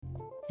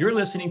You're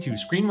listening to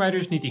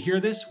Screenwriters Need to Hear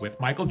This with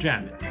Michael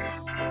Jamin.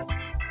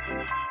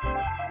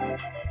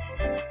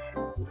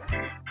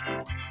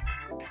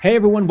 Hey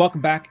everyone,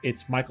 welcome back.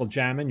 It's Michael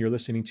Jamin. You're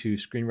listening to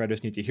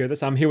Screenwriters Need to Hear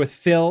This. I'm here with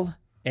Phil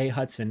A.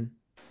 Hudson.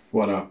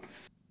 What up?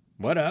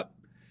 What up?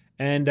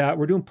 And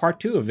we're doing part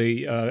 2 of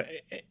the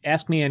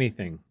Ask Me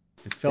Anything.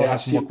 And Phil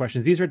has some more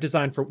questions. These are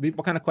designed for,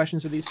 what kind of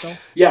questions are these, Phil?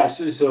 Yeah,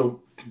 so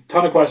a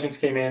ton of questions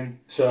came in.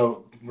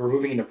 So we're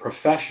moving into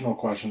professional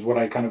questions, what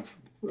I kind of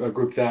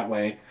grouped that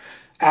way.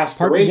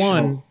 Aspirational. Part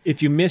 1,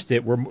 if you missed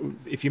it,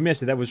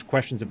 that was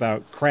questions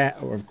about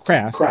craft,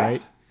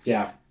 right?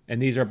 Yeah.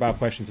 And these are about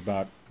questions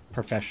about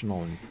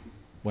professional and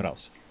what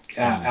else?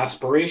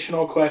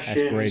 Aspirational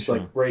questions,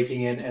 like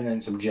breaking in, and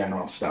then some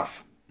general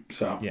stuff.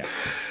 So, yeah.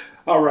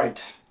 All right.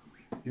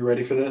 You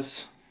ready for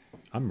this?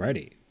 I'm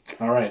ready.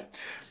 All right.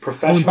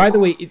 Professional. Oh, and by the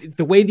way,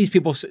 the way these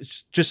people,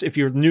 just if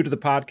you're new to the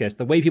podcast,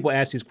 the way people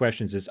ask these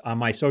questions is on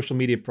my social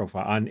media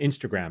profile on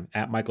Instagram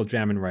at Michael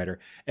Jamin Writer.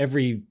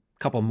 Every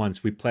couple of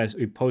months, we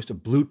post a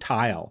blue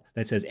tile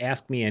that says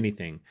 "Ask Me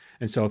Anything."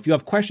 And so, if you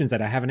have questions that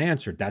I haven't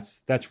answered,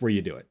 that's where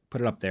you do it.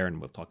 Put it up there,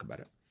 and we'll talk about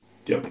it.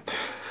 Yep.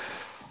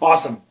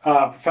 Awesome.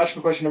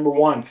 Professional question number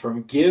 1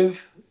 from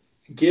Give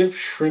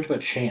Shrimp a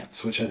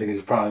Chance, which I think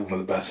is probably one of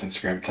the best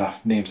Instagram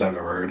names I've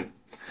ever heard.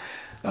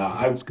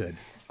 That's good.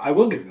 I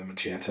will give them a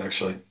chance,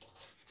 actually.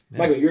 Yeah.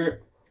 Michael, you're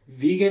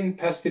vegan,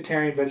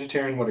 pescatarian,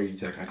 vegetarian. What are you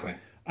technically?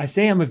 I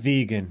say I'm a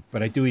vegan,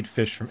 but I do eat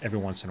fish from every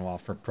once in a while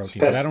for protein.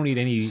 But I don't eat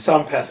any.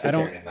 Some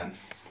pescatarian, then.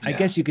 Yeah. I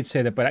guess you could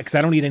say that, but because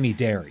I don't eat any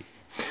dairy.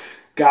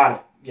 Got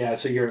it. Yeah,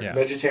 so you're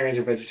vegetarians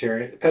or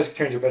vegetarian.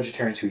 Pescatarians or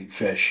vegetarians who eat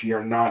fish.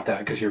 You're not that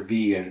because you're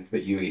vegan,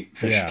 but you eat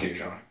fish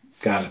occasionally.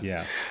 Got it.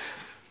 Yeah.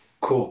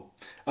 Cool.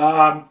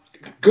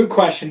 Good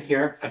question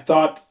here. I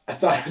thought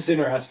it was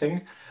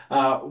interesting.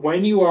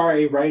 When you are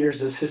a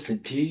writer's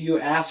assistant, do you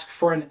ask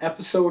for an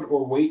episode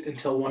or wait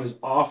until one is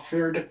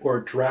offered or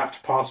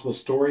draft possible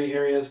story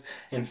areas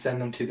and send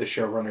them to the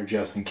showrunner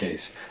just in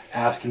case?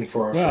 Asking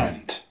for a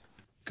friend.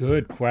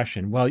 Good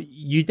question. Well,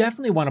 you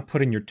definitely want to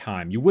put in your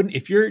time. You wouldn't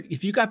if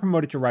you got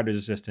promoted to writer's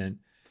assistant,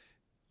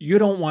 you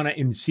don't want to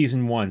in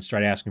season 1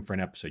 start asking for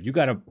an episode. You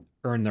got to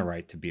earn the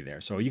right to be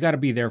there. So you got to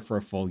be there for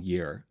a full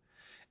year.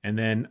 And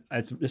then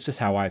it's just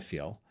how I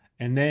feel.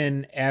 And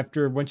then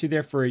once you're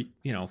there for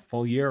a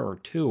full year or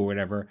 2 or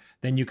whatever,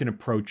 then you can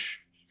approach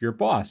your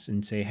boss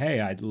and say, "Hey,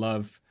 I'd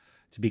love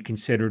to be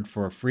considered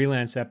for a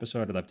freelance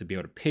episode. I'd love to be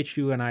able to pitch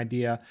you an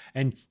idea."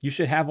 And you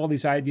should have all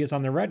these ideas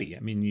on the ready.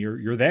 I mean,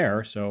 you're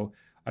there, so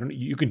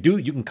you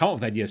can come up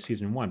with ideas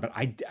season 1, but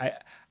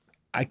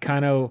I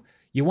kind of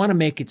you want to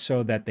make it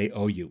so that they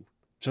owe you,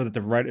 so that the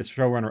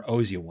showrunner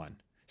owes you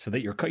one, so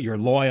that you're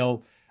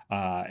loyal.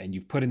 And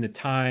you've put in the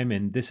time,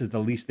 and this is the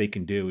least they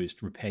can do is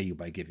to repay you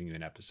by giving you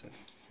an episode.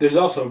 There's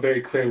also a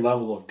very clear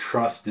level of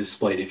trust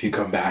displayed if you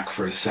come back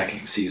for a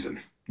second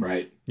season,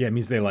 right? Yeah, it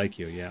means they like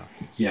you, yeah.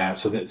 Yeah,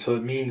 so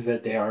it means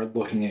that they are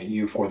looking at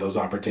you for those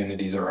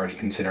opportunities or already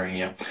considering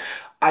you.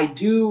 I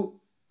do,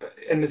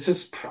 and it's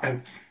just,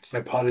 I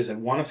apologize, I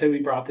want to say we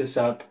brought this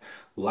up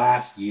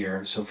last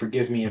year, so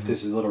forgive me if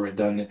this is a little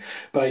redundant,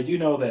 but I do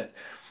know that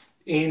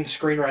in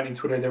screenwriting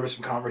Twitter, there was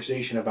some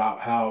conversation about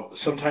how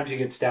sometimes you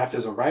get staffed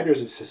as a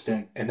writer's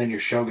assistant and then your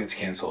show gets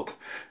canceled.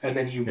 And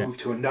then you move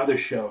to another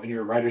show and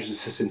you're a writer's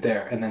assistant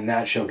there and then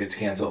that show gets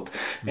canceled.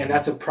 Mm-hmm. And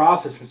that's a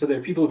process. And so there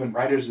are people who've been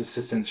writer's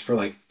assistants for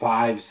like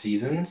 5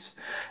 seasons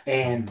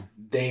and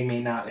they may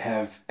not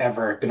have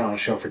ever been on a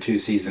show for 2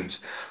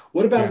 seasons.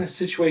 What about in a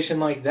situation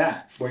like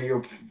that where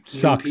you're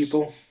new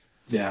people?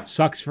 Yeah.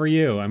 Sucks for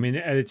you. I mean,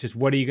 it's just,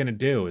 what are you going to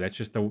do? That's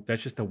just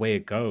the way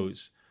it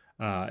goes.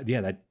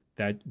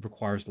 That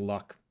requires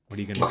luck. What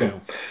are you going to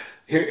do?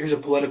 Here's a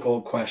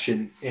political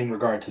question in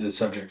regard to this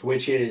subject,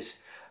 which is,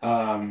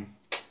 I'm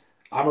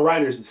a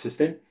writer's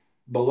assistant.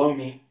 Below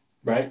me,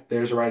 right,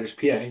 there's a writer's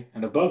PA.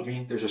 And above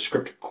me, there's a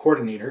script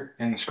coordinator.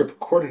 And the script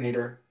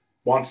coordinator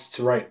wants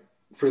to write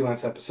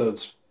freelance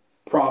episodes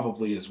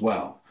probably as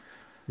well.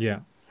 Yeah.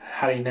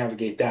 How do you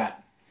navigate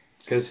that?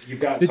 Because you've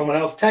got someone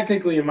else,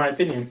 technically, in my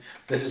opinion,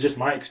 this is just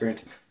my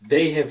experience,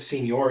 they have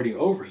seniority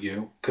over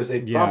you because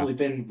they've probably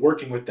been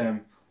working with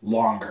them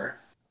longer.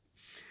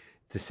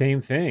 It's the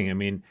same thing. I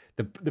mean,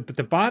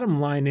 the bottom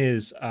line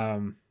is,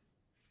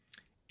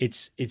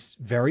 it's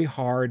very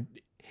hard.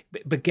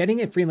 But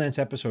getting a freelance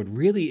episode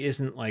really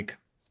isn't like,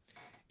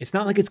 it's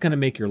not like it's going to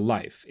make your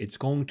life. It's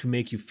going to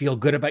make you feel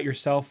good about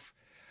yourself.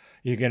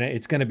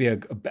 It's going to be a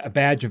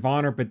badge of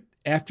honor. But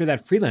after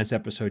that freelance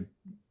episode,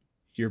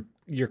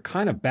 you're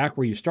kind of back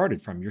where you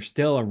started from. You're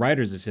still a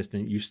writer's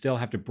assistant. You still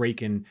have to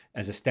break in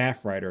as a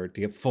staff writer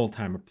to get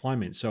full-time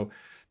employment. So.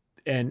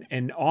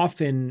 And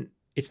often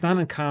it's not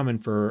uncommon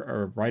for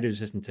a writer's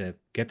assistant to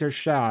get their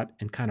shot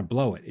and kind of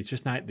blow it. It's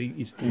just not,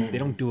 they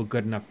don't do a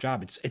good enough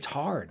job. It's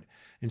hard.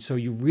 And so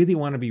you really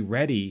want to be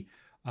ready.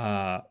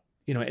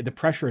 The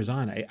pressure is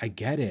on. I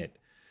get it.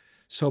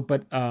 So,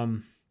 but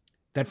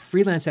that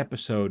freelance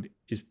episode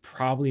is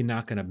probably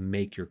not going to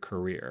make your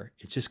career.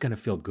 It's just going to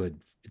feel good.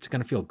 It's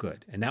going to feel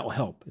good. And that will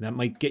help. And that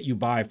might get you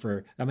by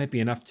that might be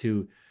enough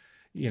to,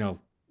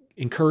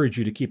 encourage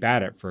you to keep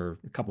at it for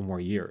a couple more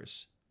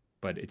years,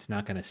 but it's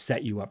not going to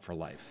set you up for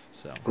life.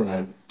 So,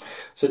 Right.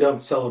 So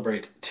don't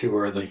celebrate too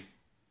early.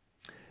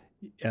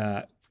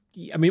 I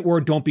mean,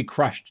 or don't be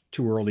crushed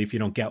too early if you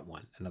don't get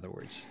one, in other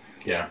words.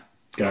 Yeah.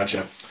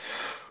 Gotcha.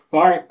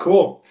 All right,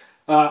 cool.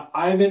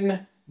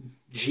 Ivan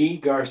G.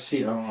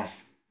 Garcia. Oh,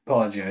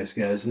 apologize,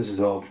 guys. This is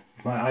old.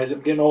 My eyes.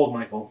 I'm getting old,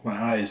 Michael.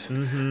 My eyes.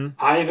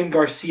 Ivan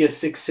Garcia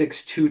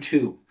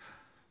 6622.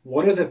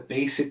 What are the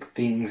basic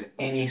things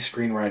any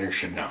screenwriter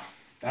should know?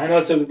 I know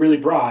it's really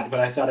broad, but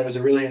I thought it was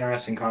a really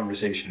interesting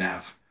conversation to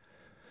have.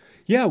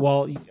 Yeah,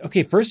 well,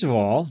 okay, first of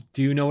all,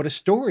 do you know what a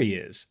story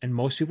is? And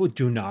most people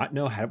do not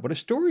know what a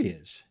story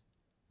is,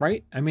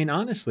 right? I mean,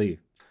 honestly.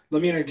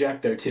 Let me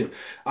interject there too.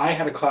 I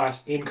had a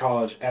class in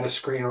college at a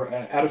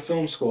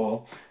film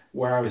school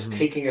where I was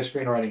taking a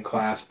screenwriting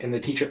class, and the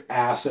teacher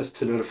asked us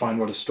to define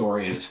what a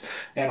story is.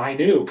 And I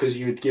knew because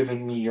you had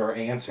given me your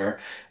answer,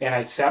 and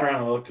I sat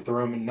around and looked at the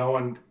room, and no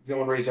one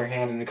raised their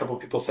hand, and a couple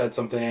of people said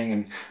something,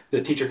 and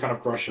the teacher kind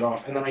of brushed it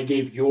off. And then I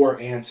gave your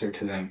answer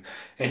to them,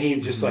 and he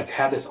just like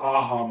had this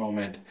aha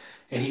moment,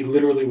 and he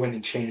literally went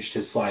and changed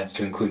his slides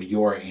to include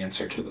your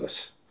answer to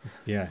this.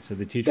 Yeah, so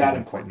the teacher that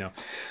didn't quite know.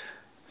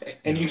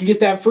 And you can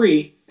get that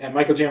free at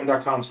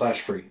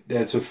michaeljamin.com/free.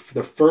 That's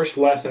the first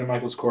lesson in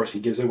Michael's course. He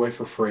gives it away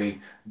for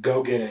free.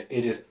 Go get it.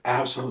 It is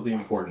absolutely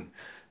important.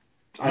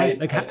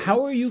 Right.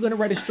 How are you going to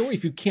write a story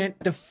if you can't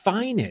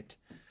define it?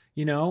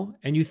 You know,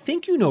 and you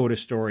think you know what a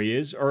story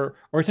is, or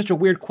it's such a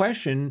weird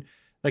question,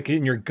 like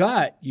in your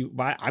gut,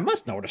 I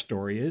must know what a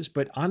story is.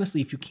 But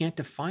honestly, if you can't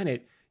define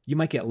it, you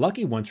might get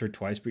lucky once or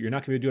twice, but you're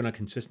not going to do it on a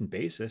consistent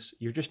basis.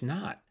 You're just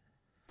not.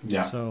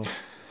 Yeah. So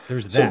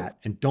there's that.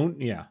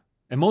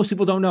 And most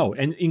people don't know,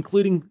 and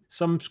including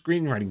some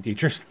screenwriting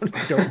teachers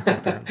don't know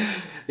that.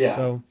 Yeah.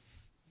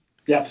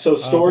 So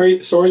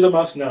stories a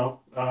must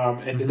know,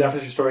 and the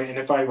definition of story. And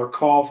if I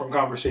recall from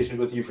conversations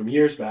with you from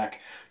years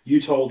back,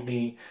 you told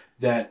me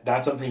that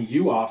that's something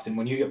you often,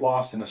 when you get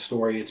lost in a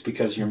story, it's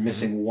because you're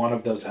missing one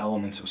of those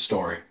elements of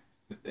story,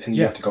 and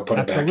you have to go put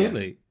it back in.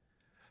 Absolutely.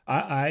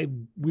 I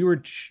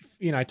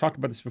talked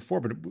about this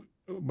before, but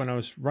when I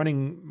was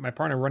my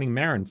partner running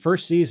Marin,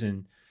 first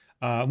season,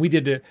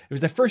 it was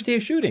the first day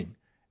of shooting.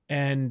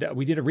 And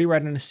we did a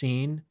rewrite on a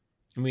scene,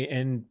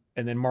 and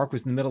then Mark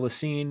was in the middle of the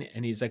scene,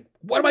 and he's like,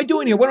 "What am I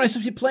doing here? What am I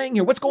supposed to be playing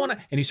here? What's going on?"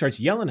 And he starts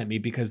yelling at me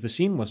because the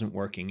scene wasn't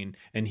working,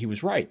 and he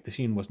was right. The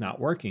scene was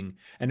not working,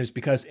 and it was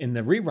because in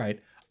the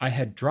rewrite we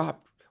had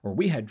dropped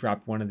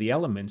one of the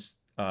elements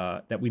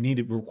that we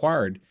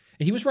required,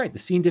 and he was right. The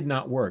scene did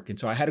not work, and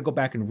so I had to go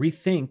back and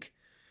rethink,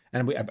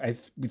 and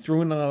we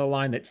threw in another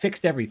line that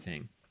fixed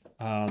everything.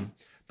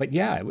 But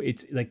yeah,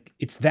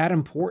 it's that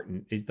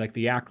important. It's like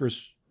the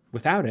actors.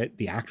 Without it,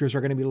 the actors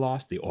are going to be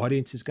lost. The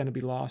audience is going to be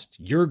lost.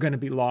 You're going to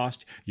be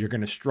lost. You're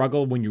going to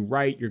struggle when you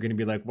write. You're going to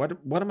be like,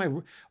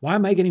 why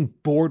am I getting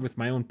bored with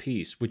my own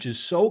piece? Which is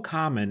so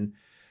common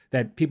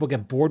that people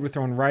get bored with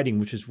their own writing,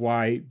 which is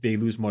why they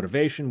lose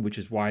motivation, which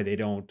is why they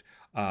don't,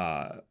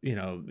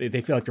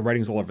 they feel like the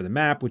writing's all over the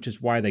map, which is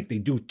why they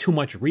do too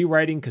much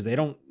rewriting because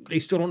they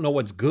still don't know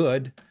what's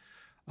good.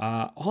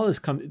 All this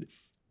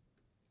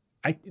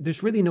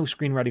there's really no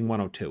screenwriting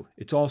 102.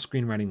 It's all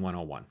screenwriting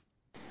 101.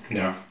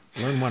 Yeah.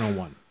 Learn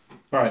 101.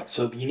 All right,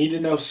 so you need to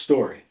know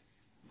story.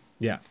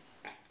 Yeah.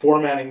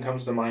 Formatting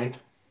comes to mind,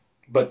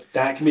 but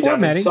that can be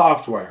done in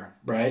software,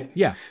 right?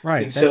 Yeah,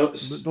 right. And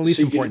that's the least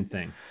important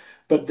thing.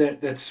 But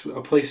that's a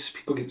place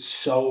people get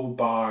so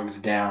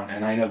bogged down,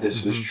 and I know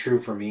this was true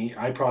for me.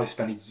 I probably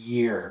spent a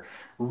year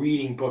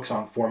reading books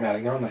on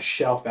formatting. They're on the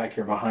shelf back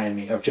here behind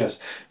me of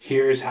just,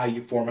 here's how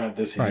you format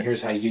this, and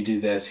here's how you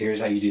do this, here's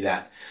how you do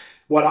that.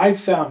 What I've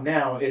found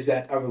now is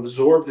that I've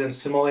absorbed and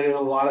assimilated a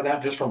lot of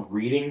that just from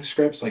reading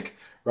scripts. Like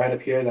right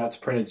up here, that's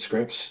printed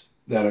scripts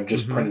that I've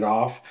just printed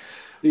off.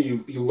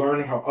 You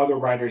learn how other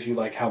writers,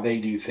 how they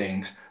do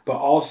things. But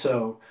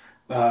also,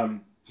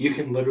 you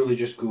can literally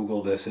just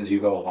Google this as you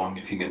go along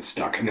if you get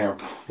stuck. And there are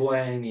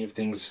plenty of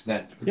things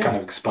that kind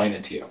of explain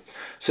it to you.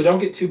 So don't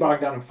get too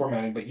bogged down in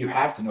formatting, but you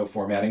have to know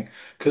formatting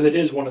because it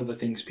is one of the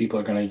things people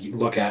are going to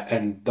look at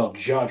and they'll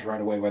judge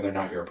right away whether or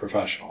not you're a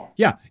professional.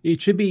 Yeah,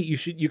 it should be.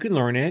 You can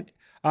learn it.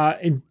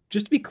 And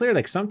just to be clear,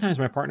 like sometimes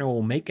my partner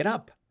will make it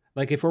up.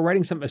 Like if we're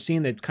writing a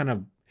scene that kind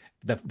of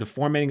the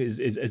formatting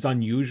is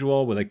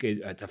unusual, with like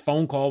it's a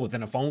phone call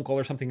within a phone call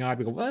or something odd,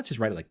 we go, well, let's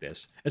just write it like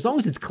this. As long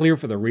as it's clear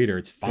for the reader,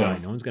 it's fine. Yeah.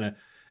 No one's gonna,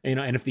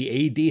 and if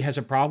the AD has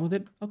a problem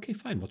with it, okay,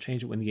 fine, we'll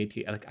change it when the AD.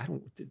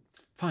 It's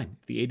fine.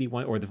 If the AD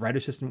or the writer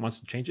assistant wants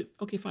to change it,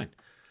 okay, fine.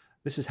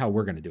 This is how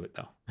we're gonna do it,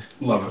 though.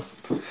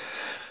 Love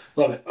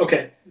it.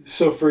 Okay,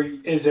 so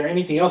is there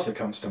anything else that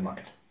comes to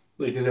mind?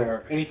 Like, is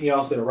there anything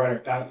else that a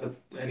writer,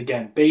 and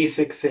again,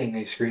 basic thing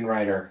a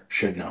screenwriter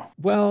should know?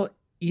 Well,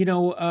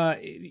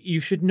 you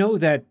should know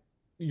that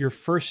your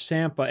first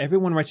sample,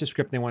 everyone writes a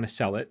script and they want to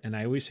sell it. And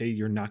I always say,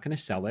 you're not going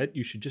to sell it.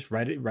 You should just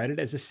write it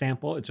as a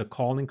sample. It's a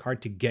calling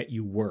card to get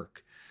you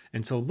work.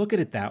 And so look at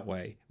it that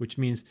way, which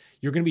means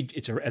you're going to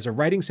be, as a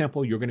writing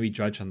sample, you're going to be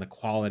judged on the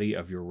quality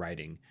of your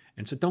writing.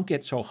 And so don't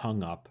get so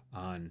hung up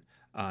on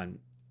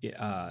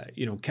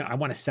I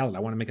want to sell it. I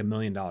want to make $1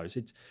 million.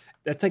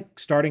 That's like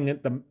starting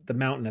at the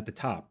mountain at the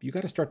top. You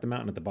got to start the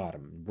mountain at the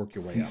bottom and work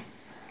your way up.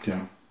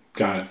 Yeah,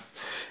 got it.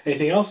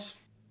 Anything else?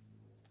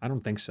 I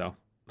don't think so.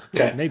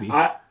 Okay. Maybe.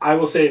 I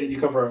will say that you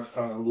cover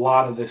a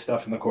lot of this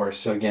stuff in the course.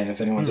 So again, if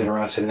anyone's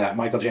interested in that,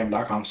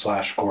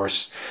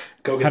 michaeljam.com/course.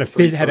 Go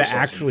get how to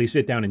actually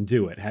sit down and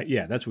do it.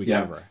 That's what we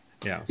cover.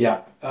 Yeah.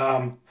 Yeah.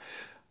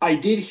 I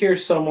did hear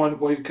someone,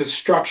 because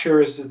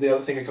structure is the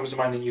other thing that comes to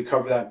mind, and you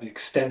cover that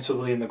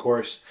extensively in the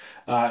course,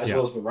 as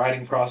well as the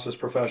writing process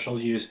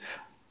professionals use.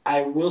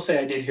 I will say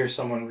I did hear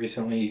someone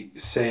recently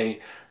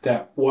say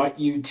that what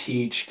you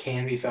teach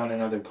can be found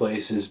in other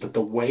places, but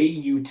the way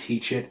you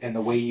teach it and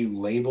the way you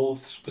label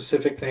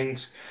specific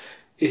things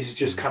is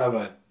just kind of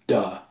a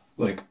duh.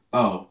 Like,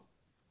 oh,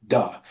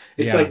 duh.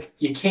 It's like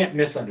you can't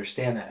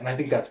misunderstand that. And I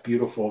think that's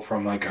beautiful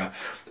from like a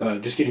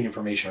just getting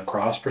information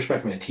across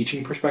perspective and a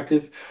teaching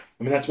perspective.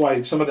 I mean, that's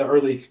why some of the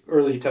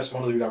early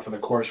testimonials we got for the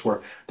course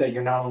were that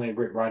you're not only a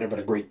great writer, but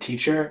a great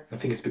teacher. I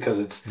think it's because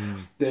it's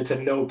a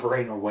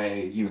no-brainer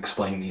way you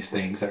explain these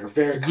things that are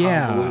very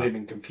convoluted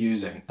and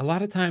confusing. A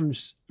lot of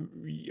times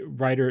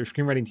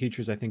screenwriting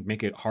teachers, I think,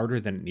 make it harder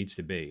than it needs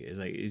to be.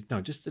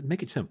 Just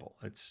make it simple.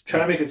 Try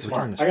to make it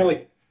smart. I got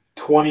like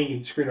 20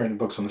 screenwriting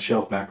books on the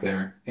shelf back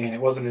there, and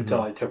it wasn't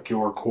until I took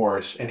your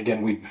course, and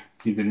again,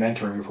 you'd been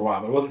mentoring me for a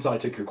while, but it wasn't until I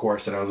took your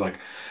course that I was like,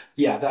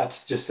 yeah,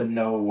 that's just a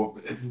no,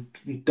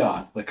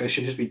 duh. Like, I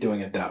should just be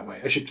doing it that way.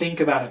 I should think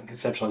about it and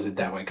conceptualize it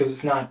that way, because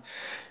it's not,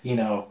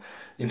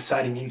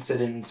 inciting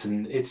incidents,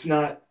 and it's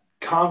not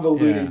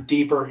convoluted,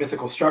 deeper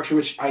mythical structure,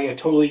 which I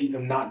totally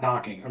am not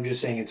knocking. I'm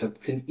just saying it's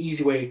an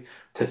easy way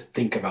to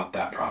think about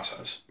that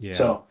process. Yeah,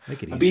 so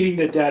I'm beating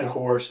the dead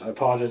horse. I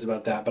apologize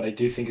about that, but I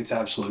do think it's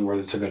absolutely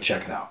worth it, so go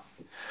check it out.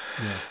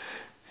 Yeah.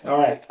 All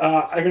right.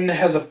 Ivan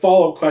has a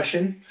follow-up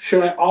question.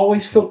 Should I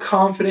always feel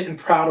confident and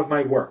proud of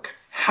my work?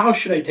 How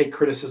should I take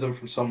criticism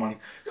from someone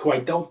who I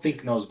don't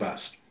think knows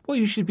best? Well,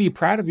 you should be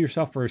proud of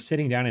yourself for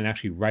sitting down and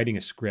actually writing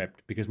a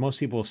script, because most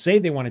people say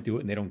they want to do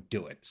it and they don't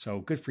do it. So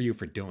good for you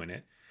for doing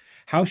it.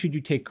 How should you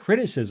take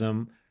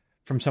criticism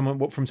from someone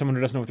who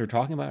doesn't know what they're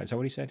talking about? Is that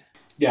what he said?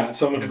 Yeah,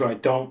 someone who I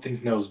don't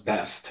think knows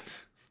best.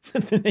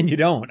 Then you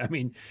don't. I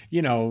mean,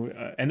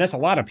 and that's a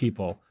lot of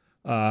people.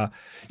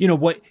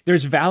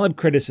 There's valid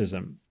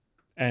criticism,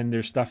 and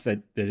there's stuff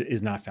that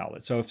is not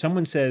valid. So if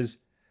someone says,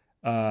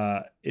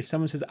 I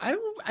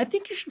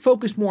think you should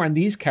focus more on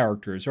these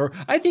characters, or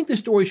I think the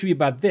story should be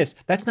about this,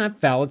 that's not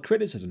valid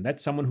criticism.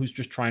 That's someone who's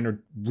just trying to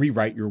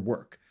rewrite your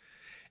work.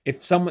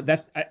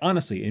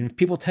 Honestly, and if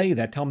people tell you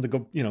that, tell them to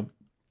go,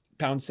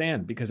 pound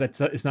sand, because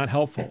it's not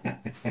helpful.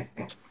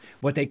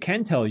 What they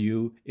can tell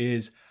you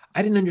is,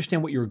 I didn't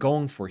understand what you were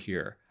going for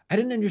here. I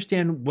didn't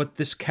understand what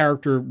this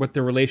character, what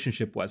the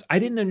relationship was. I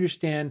didn't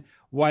understand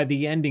why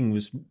the ending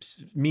was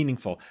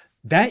meaningful.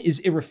 That is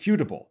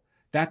irrefutable.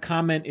 That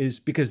comment is,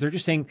 because they're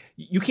just saying,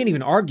 you can't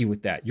even argue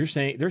with that.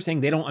 They're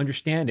saying they don't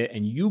understand it,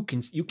 and you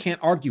can't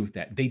argue with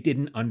that. They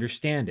didn't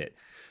understand it.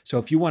 So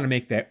if you want to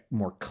make that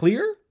more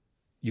clear,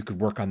 you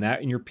could work on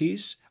that in your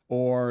piece.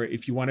 Or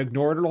if you want to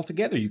ignore it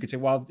altogether, you could say,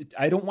 well,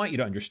 I don't want you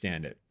to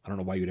understand it. I don't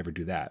know why you'd ever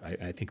do that.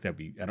 I think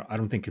I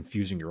don't think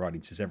confusing your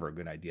audience is ever a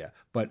good idea.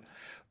 But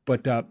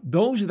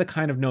those are the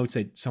kind of notes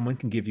that someone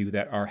can give you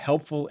that are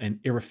helpful and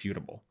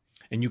irrefutable.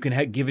 And you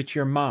can give it to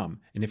your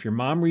mom. And if your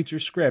mom reads your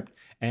script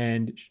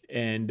and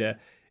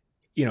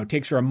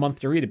takes her a month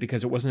to read it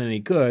because it wasn't any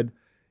good,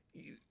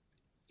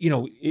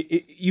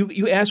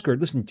 you ask her,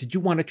 listen, did you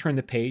want to turn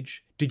the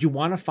page? Did you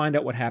want to find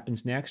out what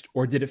happens next?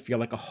 Or did it feel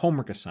like a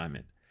homework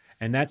assignment?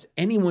 And that's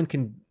anyone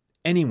can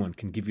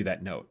give you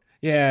that note.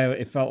 Yeah,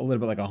 it felt a little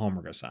bit like a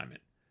homework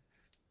assignment.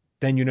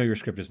 Then you know your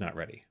script is not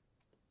ready.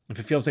 If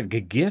it feels like a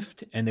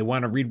gift and they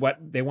want to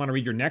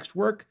read your next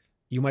work,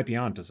 you might be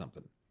onto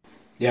something.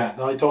 Yeah,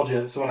 no, I told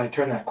you, this is when I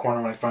turned that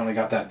corner, when I finally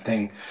got that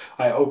thing.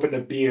 I opened a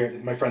beer,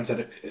 my friend said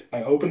it,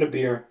 I opened a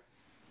beer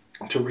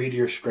to read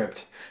your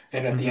script,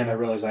 and at the end I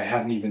realized I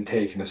hadn't even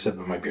taken a sip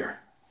of my beer.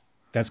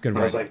 That's good.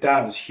 I was like,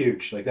 that was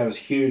huge. Like, that was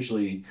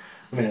hugely,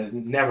 I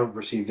never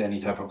received any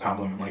type of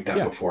compliment like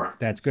that before.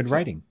 That's good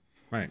writing.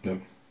 Right.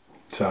 Yep.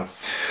 So,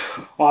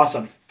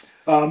 awesome.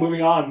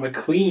 Moving on,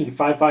 McLean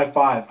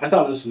 555. I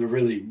thought this was a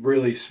really,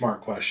 really smart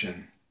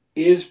question.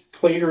 Is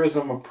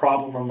plagiarism a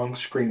problem among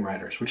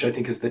screenwriters? Which I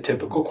think is the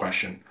typical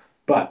question.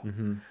 But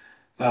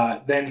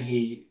then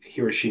he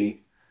or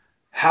she,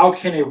 how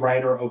can a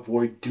writer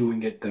avoid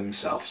doing it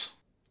themselves?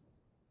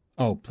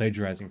 Oh,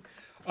 plagiarizing.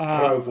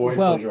 How to avoid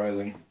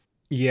plagiarizing?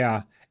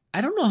 Yeah. I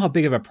don't know how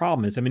big of a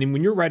problem it is. I mean,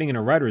 when you're writing in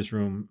a writer's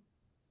room,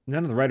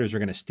 none of the writers are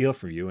going to steal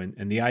from you.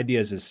 And the idea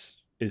is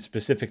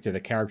specific to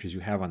the characters you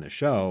have on the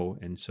show.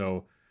 And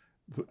so,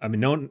 I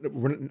mean,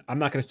 I'm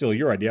not going to steal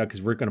your idea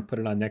because we're going to put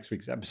it on next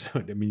week's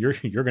episode. I mean,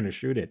 you're going to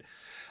shoot it.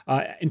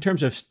 In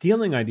terms of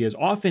stealing ideas,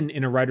 often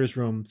in a writer's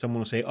room,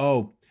 someone will say,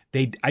 oh,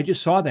 I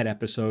just saw that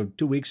episode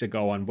 2 weeks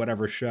ago on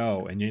whatever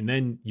show. And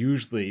then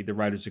usually the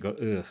writers will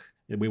go, ugh,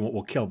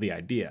 we'll kill the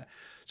idea.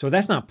 So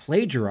that's not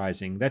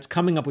plagiarizing. That's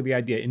coming up with the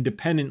idea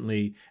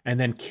independently and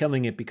then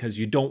killing it because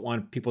you don't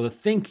want people to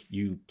think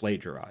you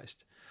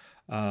plagiarized.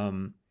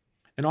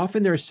 And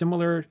often there are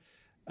similar,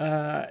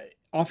 uh,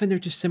 often they're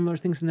just similar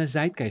things in the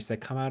zeitgeist that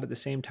come out at the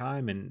same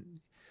time.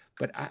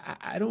 But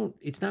I don't.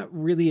 It's not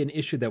really an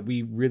issue that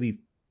we really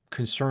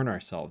concern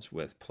ourselves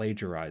with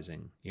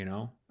plagiarizing.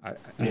 At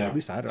Yeah.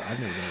 least I've never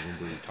been in a room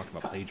where we talked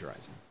about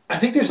plagiarizing. I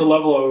think there's a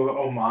level of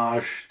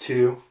homage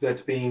too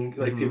that's being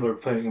like Hmm. people are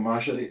playing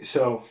homage.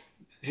 So,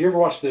 did you ever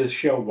watch the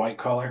show White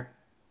Collar?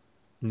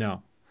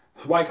 No.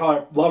 White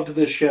Collar loved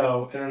this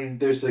show, and then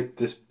there's like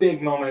this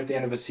big moment at the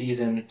end of a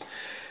season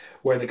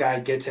where the guy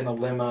gets in a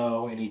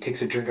limo and he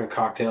takes a drink of a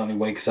cocktail and he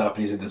wakes up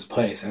and he's at this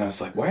place, and I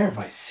was like, where have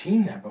I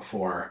seen that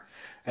before?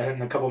 And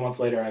then a couple months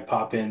later, I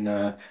pop in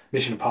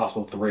Mission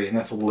Impossible 3, and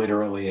that's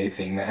literally a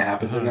thing that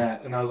happens in Uh-huh.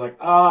 that. And I was like,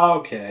 oh,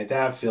 okay,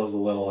 that feels a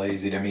little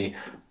lazy to me.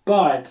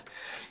 But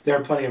there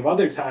are plenty of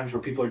other times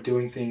where people are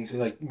doing things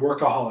like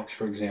Workaholics,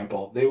 for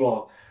example. They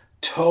will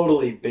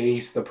totally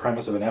base the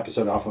premise of an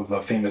episode off of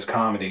a famous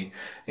comedy,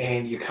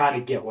 and you kind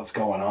of get what's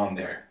going on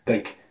there.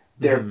 Like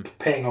they're Hmm.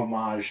 paying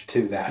homage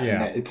to that, and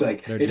Yeah. it's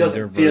like They're doing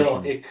their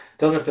version. it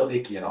doesn't feel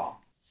icky at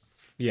all.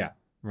 Yeah.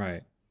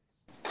 Right.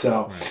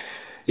 So Right.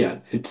 yeah,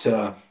 it's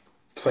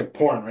like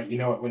porn, right? You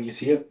know it when you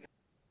see it.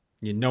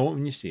 You know it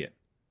when you see it.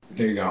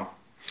 There you go.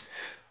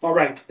 All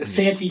right, When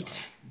you smell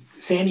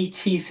Sandy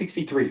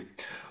T63.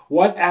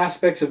 What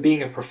aspects of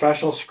being a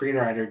professional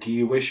screenwriter do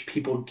you wish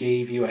people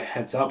gave you a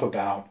heads up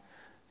about?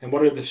 And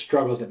what are the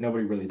struggles that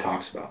nobody really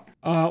talks about? it.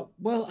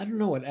 Well, I don't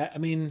know what I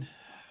mean.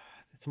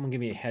 Someone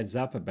give me a heads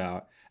up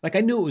about. Like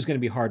I knew it was going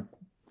to be hard.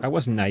 I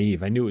wasn't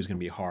naive. I knew it was going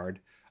to be hard.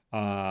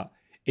 Uh,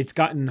 it's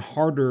gotten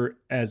harder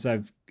as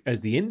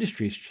the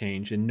industry's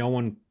changed, and no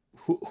one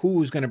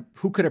who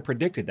could have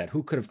predicted that?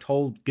 Who could have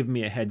given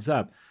me a heads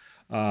up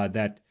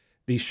that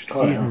these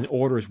Oh yeah. season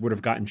orders would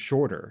have gotten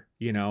shorter?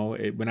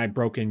 When I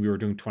broke in, we were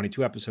doing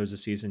 22 episodes a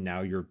season.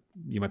 Now you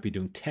might be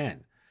doing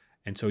 10,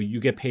 and so you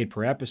get paid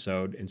per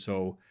episode, and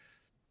so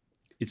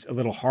it's a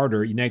little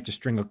harder. You now have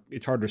to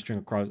it's harder to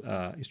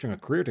string a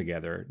career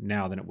together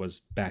now than it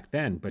was back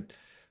then. But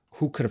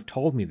who could have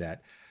told me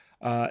that?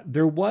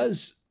 There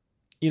was,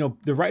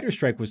 the writer's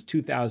strike was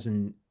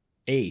 2007,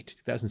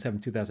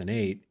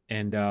 2008.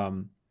 And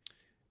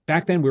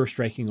back then we were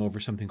striking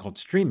over something called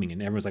streaming.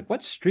 And everyone's like,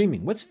 what's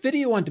streaming? What's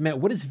video on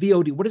demand? What is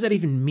VOD? What does that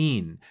even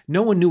mean?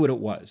 No one knew what it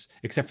was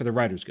except for the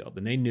Writers Guild.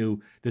 And they knew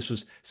this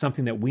was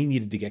something that we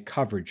needed to get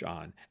coverage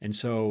on. And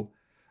so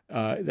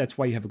that's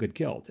why you have a good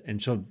guild.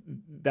 And so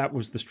that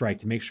was the strike,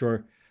 to make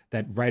sure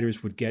that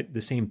writers would get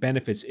the same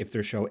benefits if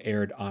their show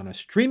aired on a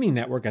streaming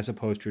network as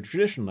opposed to a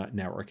traditional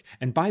network.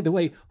 And by the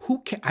way,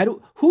 who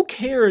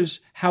cares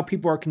how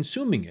people are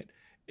consuming it?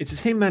 It's the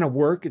same amount of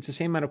work. It's the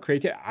same amount of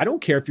creativity. I don't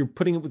care if you're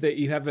putting it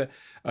you have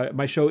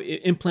my show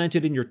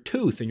implanted in your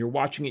tooth and you're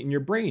watching it in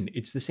your brain.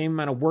 It's the same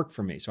amount of work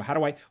for me. So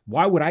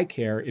why would I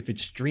care if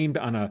it's streamed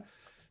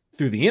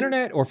through the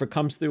internet or if it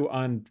comes through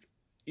on,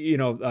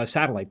 a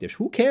satellite dish?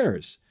 Who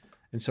cares?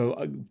 And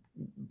so,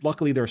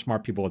 luckily, there are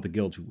smart people at the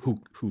guilds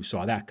who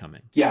saw that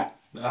coming. Yeah.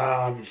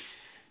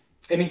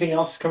 Anything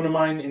else come to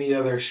mind? Any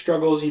other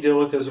struggles you deal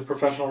with as a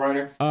professional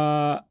writer?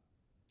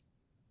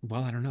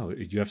 Well, I don't know.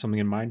 Do you have something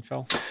in mind,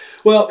 Phil?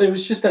 Well, it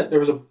was just that there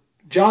was a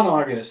John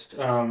August,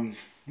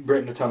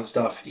 written a ton of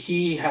stuff.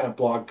 He had a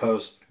blog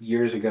post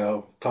years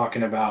ago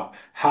talking about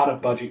how to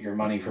budget your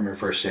money from your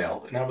first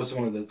sale. And that was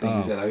one of the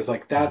things Oh, that I was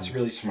like, that's mhm.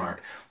 really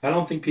smart. I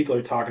don't think people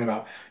are talking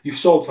about, you've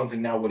sold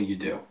something, now what do you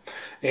do?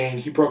 And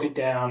he broke it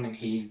down and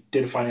he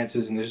did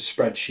finances, and there's a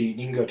spreadsheet, and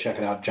you can go check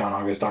it out,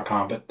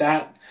 johnaugust.com. But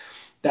that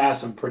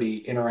has some pretty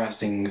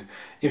interesting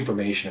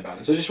information about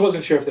it. So I just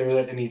wasn't sure if there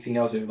was anything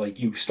else that like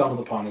you stumbled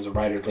upon as a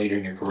writer later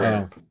in your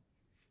career. Oh.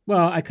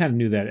 Well, I kind of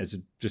knew that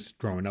just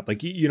growing up.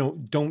 Like,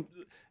 don't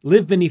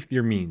live beneath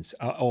your means.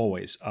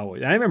 Always,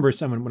 always. And I remember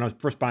someone, when I was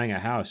first buying a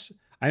house,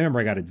 I remember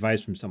I got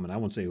advice from someone. I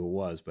won't say who it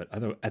was, but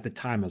at the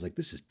time I was like,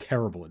 this is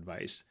terrible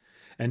advice.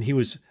 And he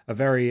was a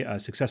very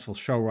successful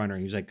showrunner.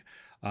 He was like,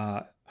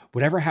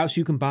 whatever house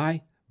you can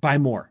buy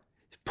more.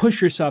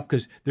 Push yourself,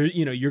 because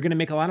you're going to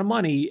make a lot of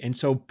money, and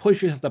so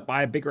push yourself to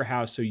buy a bigger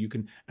house so you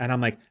can. And I'm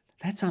like,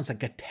 that sounds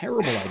like a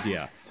terrible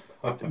idea.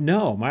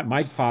 No,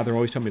 my father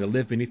always told me to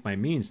live beneath my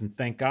means, and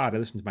thank God I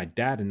listened to my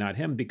dad and not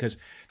him, because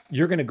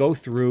you're going to go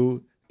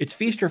through, it's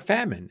feast or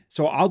famine.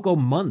 So I'll go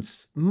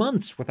months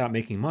without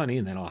making money,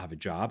 and then I'll have a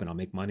job and I'll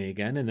make money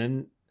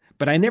again,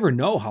 but I never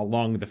know how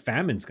long the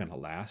famine's going to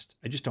last.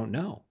 I just don't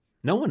know.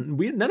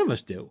 None of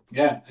us do.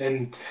 Yeah,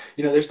 and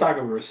there's talk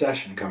of a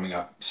recession coming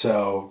up,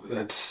 so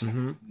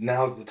Hmm.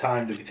 now's the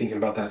time to be thinking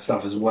about that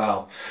stuff as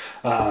well.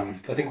 I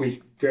think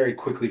we very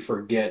quickly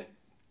forget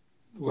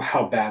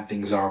how bad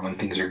things are when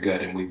things are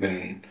good, and we've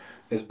been,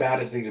 as bad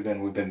as things have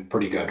been, we've been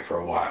pretty good for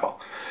a while.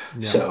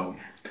 Yeah. So,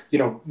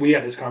 we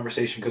had this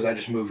conversation because I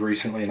just moved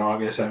recently in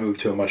August. I moved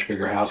to a much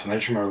bigger house, and I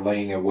just remember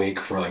laying awake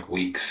for like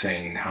weeks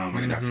saying, how am I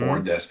going to Hmm.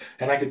 afford this?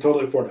 And I could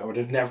totally afford it. I would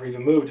have never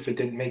even moved if it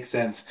didn't make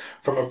sense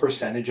from a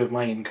percentage of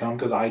my income,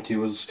 because I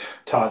too was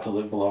taught to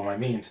live below my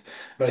means.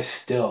 But I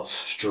still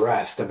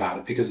stressed about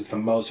it because it's the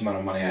most amount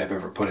of money I've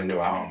ever put into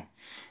a home.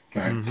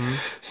 Right. Mm-hmm.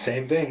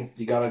 Same thing.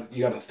 You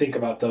gotta think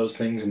about those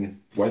things and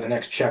where the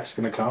next check's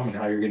gonna come and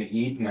how you're gonna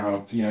eat and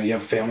how you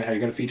have a family, how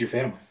you're gonna feed your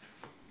family.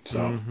 So,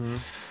 Mm-hmm.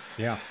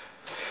 Yeah.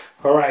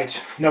 all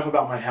right. Enough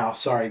about my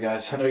house. Sorry,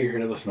 guys. I know you're here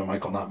to listen to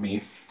Michael, not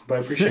me, but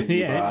I appreciate you.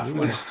 Yeah. We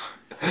want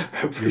I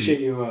your appreciate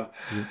you your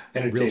real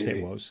entertaining estate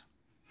me. woes.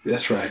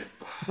 That's right.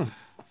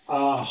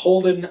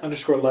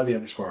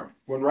 Holden_Levy_.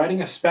 When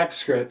writing a spec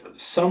script,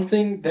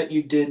 something that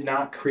you did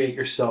not create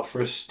yourself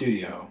for a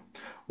studio,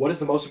 what is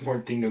the most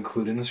important thing to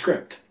include in the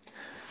script?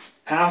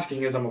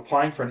 Asking as I'm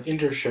applying for an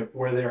internship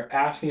where they're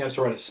asking us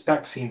to write a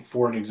spec scene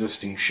for an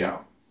existing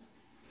show.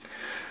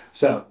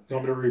 So, you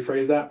want me to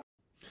rephrase that?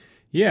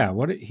 Yeah.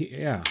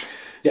 Yeah.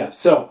 Yeah,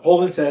 so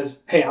Holden says,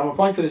 hey, I'm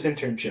applying for this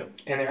internship,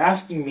 and they're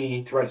asking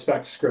me to write a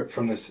spec script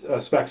from this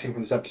spec scene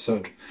from this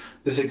episode,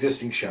 this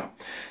existing show.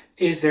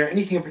 Is there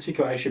anything in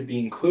particular I should be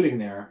including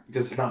there?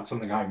 Because it's not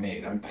something I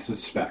made. It's a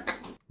spec.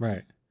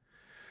 Right.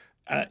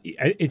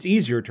 It's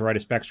easier to write a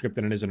spec script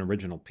than it is an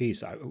original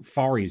piece.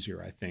 Far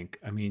easier, I think.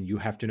 I mean, you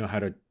have to know how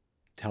to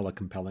tell a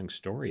compelling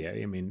story.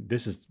 I mean,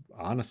 this is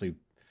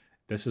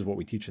what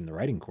we teach in the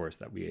writing course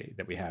that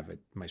we have at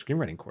my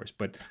screenwriting course.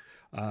 But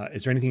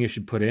is there anything you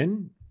should put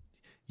in?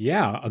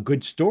 Yeah, a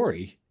good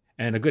story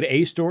and a good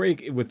A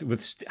story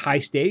with high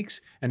stakes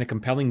and a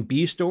compelling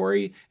B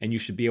story. And you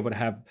should be able to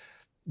have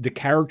the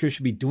characters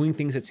should be doing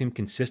things that seem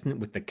consistent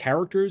with the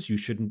characters. You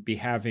shouldn't be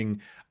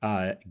having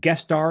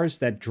guest stars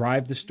that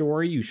drive the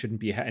story. You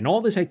shouldn't be, and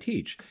all this I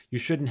teach. You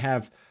shouldn't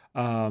have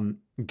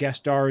guest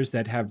stars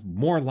that have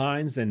more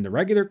lines than the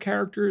regular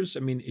characters. I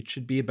mean, it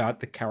should be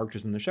about the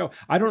characters in the show.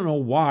 I don't know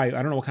why. I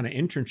don't know what kind of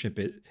internship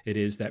it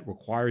is that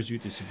requires you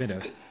to submit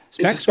a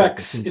spec script.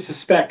 It's a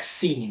spec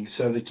scene.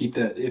 So they keep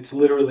it's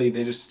literally,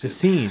 it's a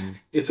scene.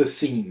 It's a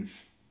scene.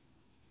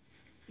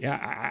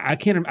 Yeah, I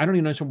can't. I don't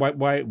even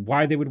understand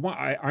why they would want.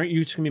 Aren't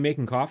you just going to be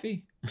making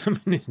coffee? I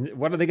mean,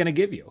 what are they going to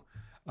give you?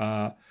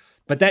 But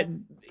that,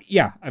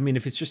 yeah. I mean,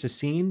 if it's just a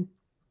scene,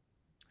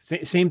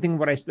 same thing.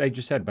 What I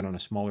just said, but on a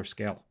smaller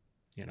scale.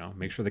 You know,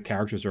 make sure the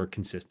characters are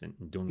consistent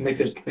and doing.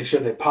 Make sure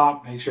they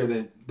pop. Make sure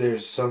that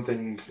there's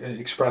something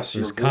expressed.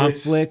 There's your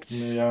conflict.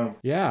 Voice. Yeah.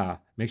 Yeah.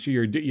 Make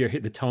sure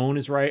the tone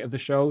is right of the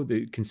show,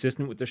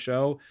 consistent with the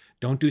show.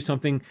 Don't do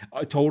something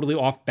totally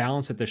off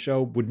balance that the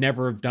show would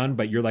never have done.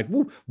 But you're like,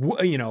 woo,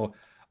 you know,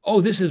 oh,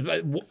 this is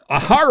a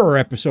horror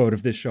episode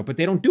of this show, but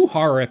they don't do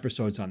horror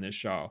episodes on this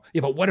show.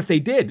 Yeah, but what if they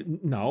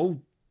did?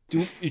 No,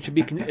 it should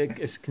be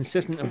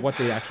consistent of what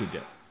they actually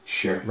did.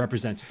 Sure.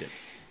 Representative.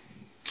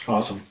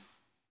 Awesome.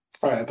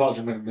 All right, I apologize,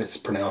 I'm going to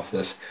mispronounce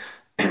this.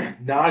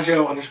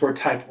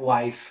 Najo_type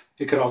life.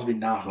 It could also be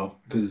Najo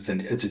because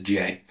it's a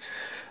J.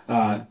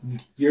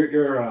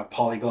 You're a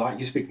polyglot.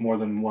 You speak more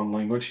than one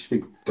language. You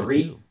speak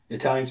 3: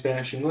 Italian,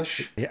 Spanish,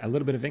 English. Yeah, a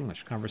little bit of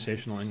English,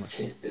 conversational English.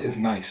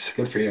 Nice,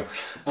 good for you.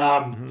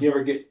 You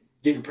ever get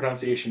your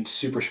pronunciation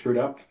super screwed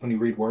up when you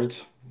read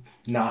words?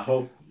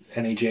 Najo.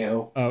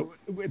 Najo.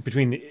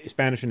 Between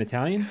Spanish and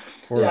Italian?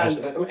 Or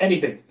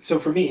anything. So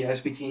for me, I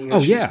speak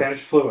English and Spanish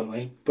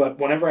fluently, but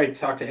whenever I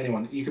talk to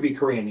anyone, you could be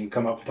Korean, you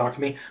come up and talk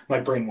to me, my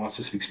brain wants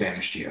to speak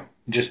Spanish to you,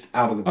 just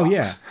out of the box. Oh,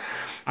 yeah.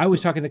 I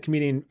was talking to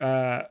comedian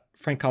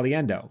Frank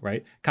Caliendo,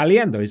 right?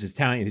 Caliendo is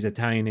Italian. He's an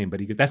Italian name, but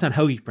he goes, that's not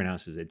how he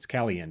pronounces it. It's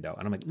Caliendo.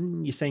 And I'm like,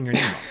 you're saying your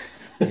name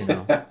wrong. You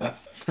know?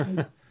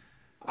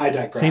 I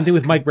digress. Same thing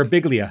with Mike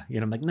Birbiglia. You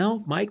know, I'm like,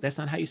 no, Mike, that's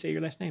not how you say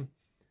your last name.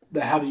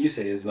 How do you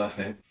say his last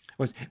name?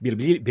 Was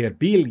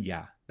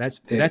Birbiglia.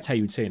 That's how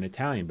you'd say in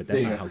Italian, but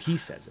that's not how he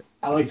says it.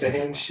 I like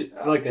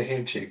the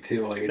handshake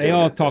too. While you're they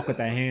all talk with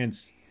their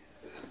hands.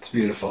 It's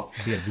beautiful.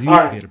 All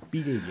right.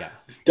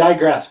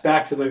 Digress.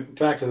 Back to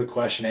the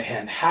question at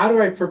hand. How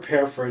do I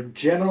prepare for a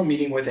general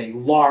meeting with a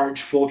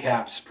large, full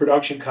caps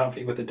production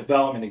company with a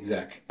development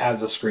exec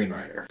as a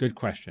screenwriter? Good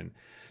question.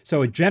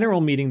 So a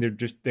general meeting,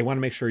 they want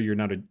to make sure you're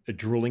not a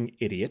drooling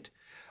idiot.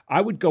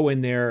 I would go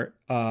in there.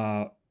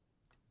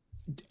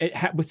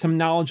 With some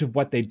knowledge of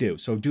what they do.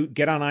 So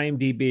get on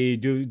IMDb,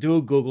 do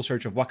a Google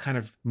search of what kind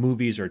of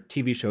movies or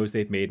TV shows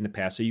they've made in the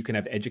past so you can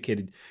have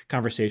educated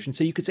conversations.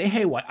 So you could say,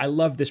 hey, I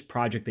love this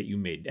project that you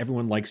made.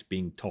 Everyone likes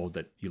being told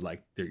that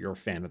you're a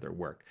fan of their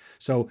work.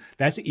 So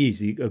that's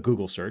easy, a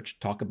Google search,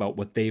 talk about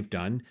what they've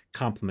done,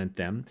 compliment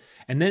them,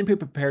 and then be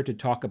prepared to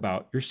talk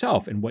about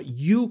yourself and what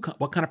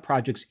kind of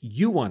projects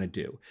you want to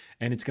do.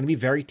 And it's going to be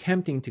very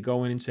tempting to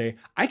go in and say,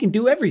 I can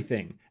do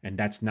everything. And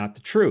that's not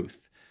the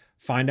truth.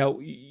 Find out,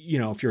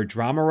 if you're a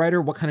drama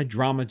writer, what kind of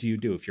drama do you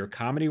do? If you're a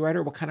comedy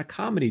writer, what kind of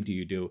comedy do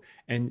you do?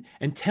 And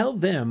tell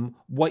them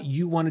what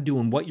you want to do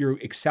and what you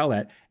excel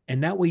at.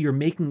 And that way you're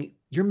making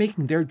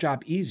their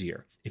job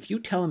easier. If you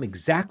tell them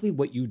exactly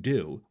what you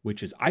do,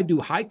 which is I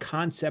do high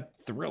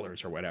concept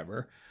thrillers or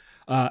whatever,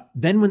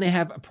 then when they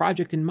have a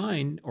project in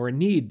mind or a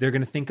need, they're going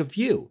to think of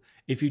you.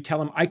 If you tell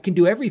them I can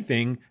do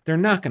everything, they're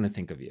not going to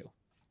think of you.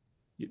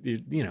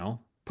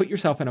 Put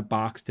yourself in a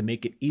box to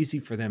make it easy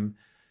for them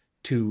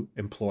to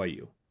employ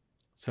you.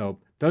 So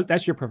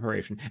that's your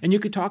preparation. And you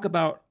could talk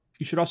about,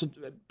 you should also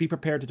be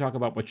prepared to talk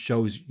about what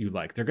shows you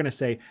like. They're going to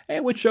say,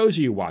 "Hey, what shows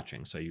are you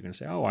watching?" So you're going to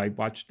say, "Oh, I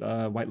watched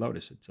White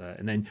Lotus."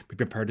 And then be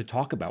prepared to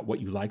talk about what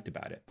you liked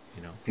about it.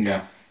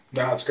 Yeah,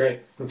 no, that's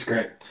great. That's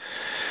great.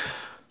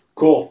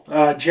 Cool.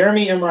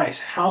 Jeremy M. Rice,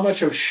 how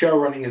much of show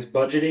running is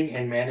budgeting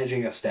and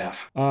managing a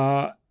staff?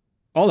 All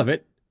of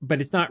it,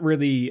 but it's not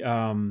really.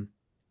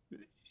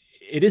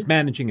 It is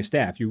managing a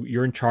staff.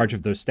 You're in charge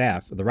of the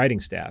staff, the writing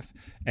staff,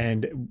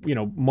 and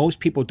most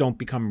people don't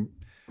become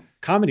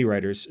comedy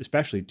writers,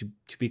 especially to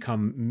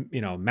become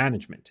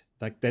management.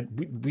 Like that,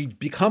 we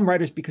become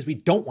writers because we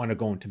don't want to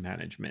go into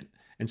management,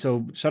 and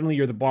so suddenly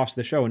you're the boss of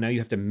the show, and now you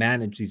have to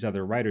manage these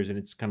other writers, and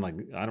it's kind of like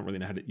I don't really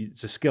know how to.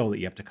 It's a skill that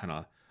you have to kind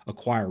of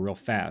acquire real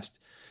fast,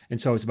 and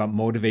so it's about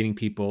motivating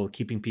people,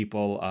 keeping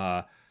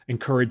people,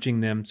 encouraging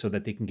them so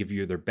that they can give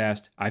you their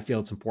best. I feel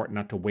it's important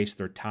not to waste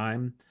their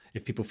time.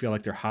 If people feel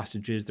like they're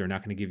hostages, they're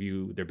not going to give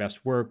you their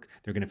best work.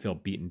 They're going to feel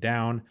beaten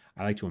down.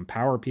 I like to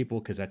empower people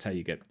because that's how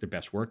you get the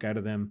best work out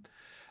of them.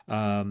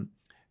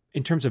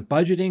 In terms of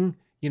budgeting,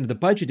 the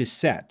budget is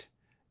set,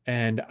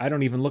 and I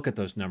don't even look at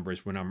those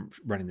numbers when I'm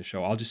running the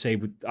show. I'll just say,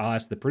 I'll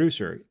ask the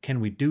producer,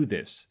 can we do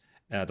this?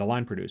 The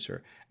line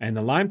producer. And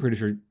the line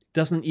producer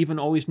doesn't even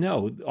always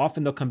know.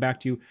 Often they'll come back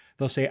to you.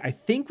 They'll say, I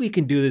think we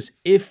can do this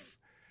if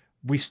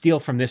we steal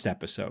from this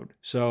episode.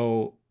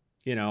 So,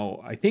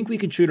 I think we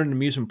can shoot an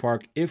amusement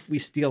park if we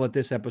steal at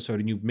this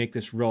episode and you make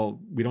this real,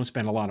 we don't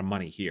spend a lot of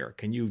money here.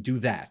 Can you do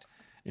that?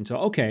 And so,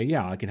 okay,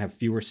 yeah, I can have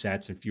fewer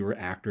sets and fewer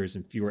actors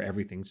and fewer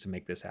everythings to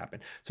make this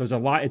happen. So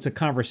it's a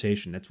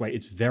conversation. That's why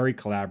it's very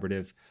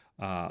collaborative.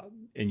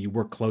 And you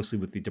work closely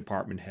with the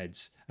department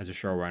heads as a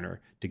showrunner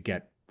to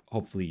get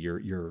hopefully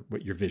your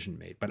vision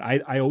made. But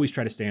I always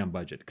try to stay on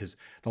budget because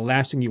the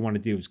last thing you want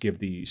to do is give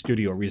the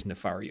studio a reason to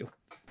fire you.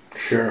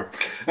 Sure.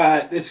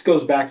 This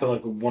goes back to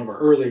like one of our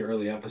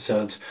early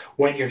episodes.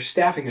 When you're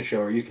staffing a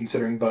show, are you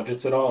considering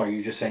budgets at all? Or are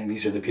you just saying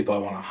these are the people I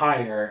want to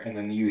hire, and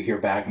then you hear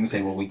back and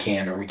say, well, we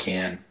can or we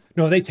can?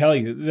 No, they tell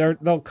you.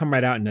 They'll come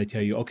right out and they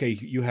tell you, okay,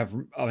 you have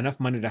enough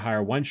money to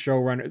hire one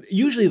showrunner.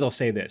 Usually they'll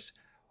say this,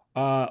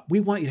 we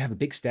want you to have a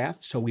big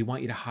staff, so we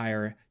want you to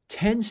hire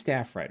 10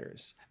 staff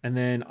writers. And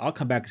then I'll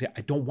come back and say,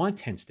 I don't want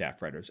 10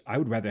 staff writers. I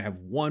would rather have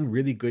one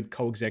really good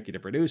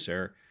co-executive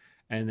producer.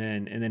 And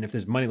then if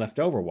there's money left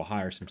over, we'll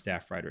hire some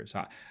staff writers.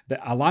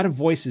 A lot of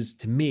voices,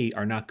 to me,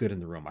 are not good in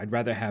the room. I'd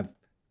rather have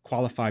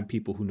qualified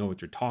people who know what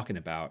they're talking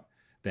about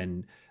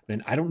than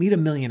I don't need a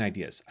million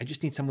ideas. I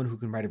just need someone who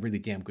can write a really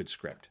damn good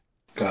script.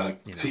 Got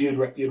it. So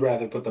you'd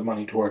rather put the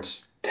money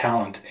towards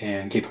talent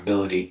and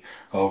capability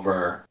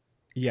over...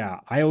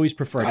 Yeah, I always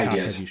prefer a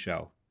ideas. Top-heavy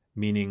show,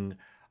 meaning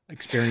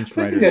experienced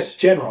writers. I think that's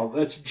general.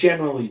 That's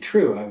generally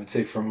true, I would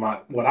say, from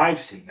what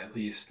I've seen, at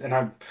least.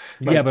 And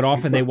but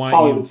often they want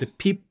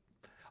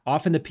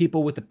Often the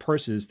people with the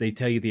purses, they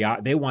tell you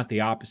they want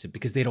the opposite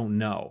because they don't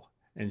know.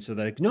 And so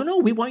they're like, no,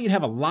 we want you to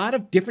have a lot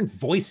of different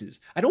voices.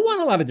 I don't want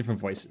a lot of different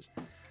voices.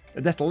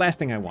 That's the last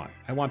thing I want.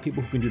 I want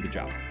people who can do the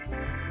job.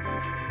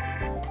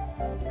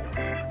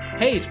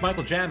 Hey, it's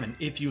Michael Jamin.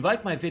 If you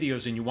like my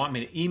videos and you want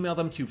me to email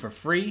them to you for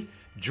free,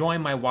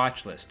 join my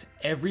watch list.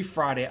 Every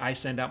Friday, I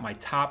send out my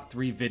top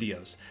 3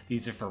 videos.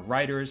 These are for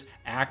writers,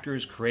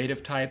 actors,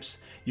 creative types.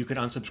 You can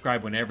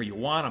unsubscribe whenever you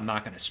want. I'm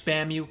not going to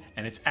spam you,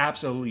 and it's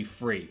absolutely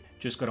free.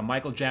 Just go to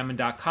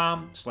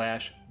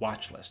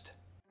michaeljamin.com/watchlist.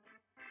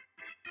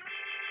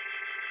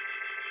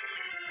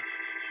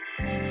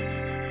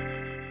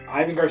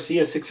 Ivan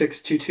Garcia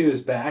 6622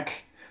 is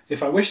back.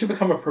 If I wish to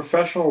become a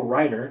professional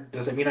writer,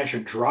 does it mean I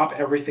should drop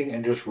everything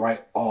and just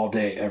write all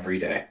day, every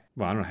day?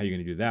 Well, I don't know how you're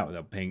going to do that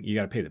without paying. You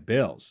got to pay the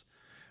bills.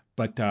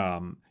 But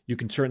you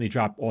can certainly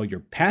drop all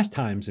your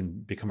pastimes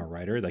and become a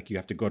writer. Like you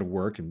have to go to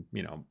work and,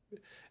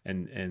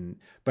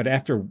 but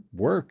after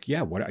work,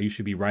 yeah, you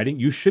should be writing.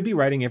 You should be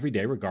writing every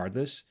day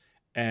regardless.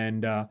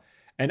 And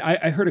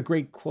I heard a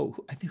great quote.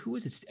 Who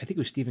was it? I think it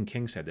was Stephen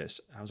King said this.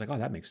 I was like, oh,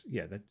 I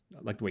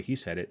like the way he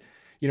said it.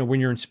 When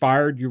you're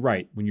inspired, you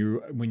write. When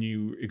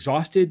you're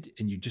exhausted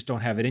and you just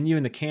don't have it in you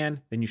in the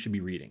can, then you should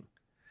be reading.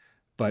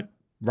 But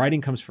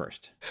writing comes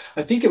first.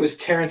 I think it was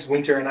Terrence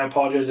Winter, and I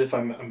apologize if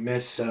I'm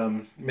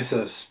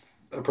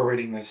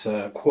misappropriating this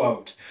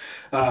quote.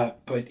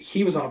 But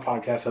he was on a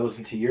podcast I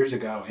listened to years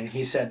ago, and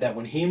he said that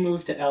when he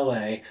moved to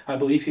LA, I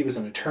believe he was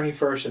an attorney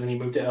first, and then he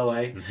moved to LA.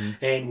 Mm-hmm.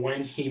 And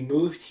when he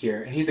moved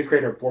here, and he's the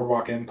creator of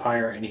Boardwalk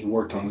Empire, and he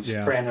worked on The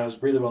Sopranos,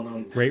 really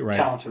well-known,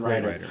 talented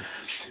writer.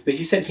 But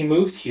he said he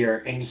moved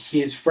here, and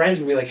his friends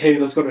would be like, hey,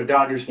 let's go to a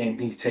Dodgers game. And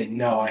he'd say,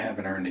 no, I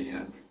haven't earned it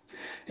yet.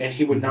 And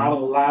he would not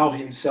allow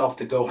himself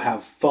to go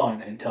have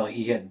fun until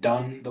he had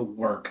done the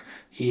work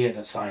he had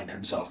assigned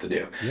himself to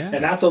do. Yeah.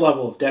 And that's a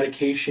level of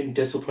dedication,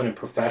 discipline, and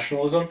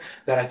professionalism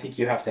that I think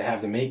you have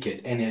to make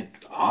it. And it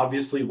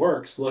obviously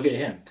works. Look at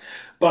him.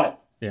 But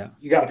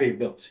you got to pay your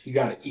bills. You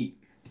got to eat,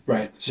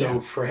 right? So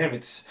for him,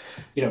 it's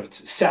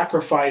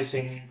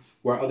sacrificing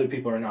where other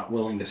people are not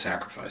willing to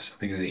sacrifice, I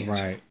think is the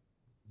answer. Right.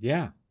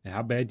 Yeah.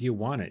 How bad do you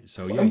want it?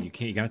 So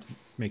you got to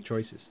make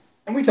choices.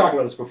 and we talked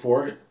about this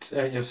before.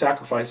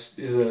 Sacrifice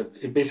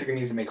it basically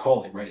means to make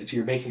holy, right? It's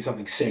you're making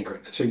something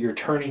sacred. So you're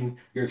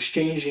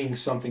exchanging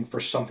something for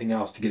something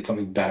else to get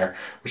something better,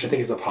 which I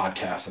think is the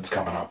podcast that's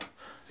coming up.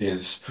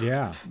 Is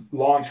Yeah,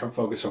 long term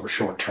focus over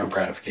short term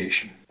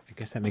gratification. I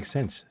guess that makes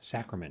sense.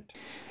 Sacrament.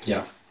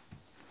 Yeah.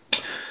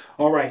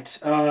 All right.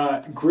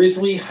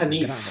 Grizzly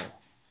Hanif.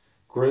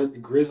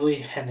 Sagrado.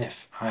 Grizzly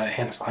Hanif.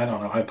 Hanif. I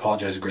don't know. I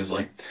apologize,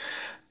 Grizzly.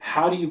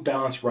 How do you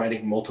balance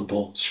writing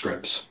multiple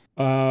scripts?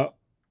 Uh,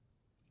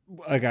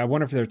 like I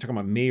wonder if they're talking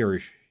about me or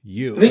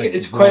you. I think Like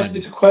it's question. one.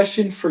 It's a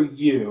question for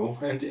you,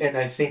 and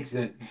I think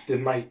that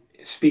might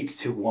speak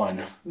to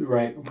one,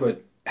 right?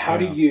 But how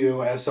do Yeah,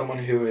 you, as someone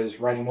who is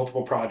writing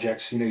multiple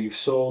projects, you've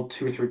sold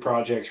 2 or 3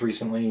 projects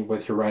recently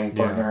with your writing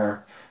yeah,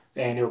 partner,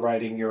 and you're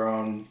writing your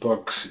own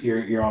books,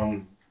 your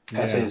own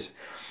yeah. essays.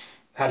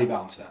 How do you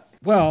balance that?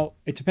 Well,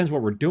 it depends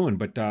what we're doing,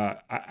 but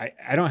I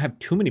don't have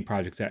too many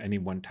projects at any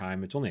one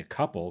time. It's only a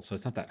couple, so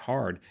it's not that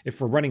hard.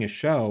 If we're running a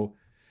show,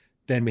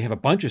 then we have a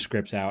bunch of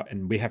scripts out,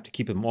 and we have to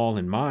keep them all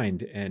in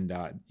mind. And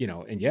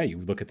and yeah, you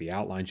look at the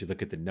outlines, you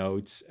look at the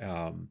notes.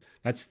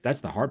 That's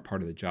the hard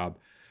part of the job.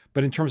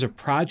 But in terms of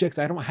projects,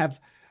 I don't have.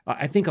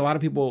 I think a lot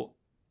of people.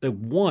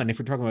 One, if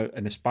we're talking about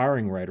an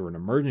aspiring writer or an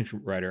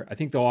emerging writer, I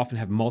think they'll often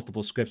have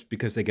multiple scripts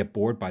because they get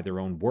bored by their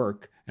own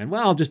work. And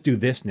well, I'll just do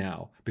this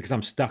now because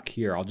I'm stuck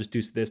here. I'll just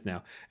do this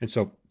now. And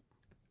so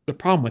the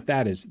problem with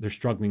that is they're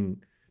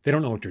struggling. They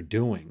don't know what they're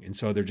doing, and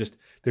so they're just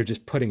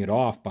putting it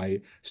off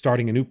by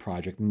starting a new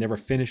project and never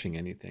finishing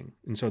anything.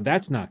 And so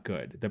that's not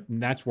good.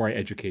 That's where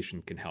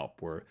education can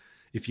help. Where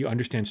if you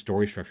understand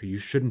story structure, you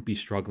shouldn't be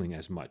struggling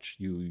as much.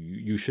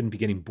 You shouldn't be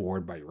getting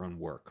bored by your own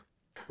work.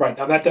 Right.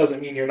 Now, that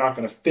doesn't mean you're not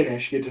going to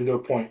finish, get to a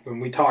point. When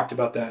we talked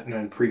about that in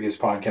a previous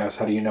podcast,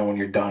 how do you know when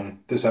you're done,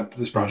 this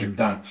project Hmm.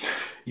 done?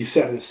 You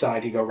set it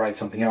aside, you go write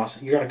something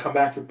else. You're going to come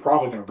back, you're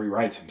probably going to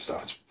rewrite some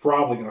stuff. It's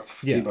probably going to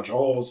see a Yeah, bunch of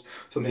holes,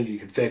 some things you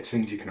can fix,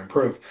 things you can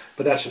improve.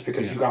 But that's just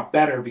because yeah, you got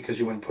better because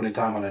you wouldn't put in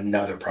time on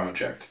another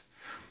project.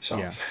 So,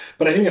 yeah,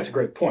 but I think that's a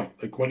great point.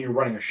 Like when you're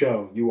running a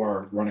show, you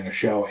are running a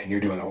show and you're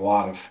doing a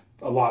lot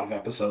of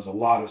episodes, a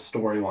lot of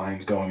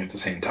storylines going at the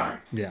same time.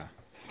 yeah,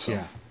 So.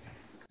 yeah.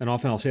 And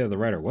often I'll say to the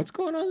writer, "What's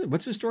going on?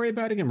 What's the story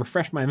about again?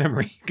 Refresh my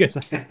memory because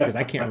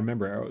I can't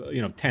remember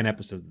 10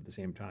 episodes at the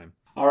same time."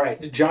 All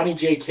right, Johnny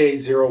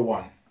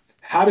JK01.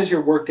 How does your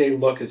workday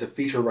look as a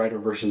feature writer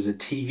versus a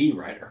TV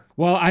writer?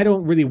 Well, I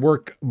don't really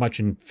work much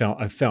in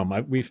film.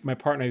 My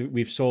partner,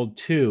 we've sold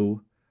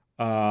two,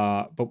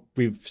 but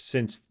we've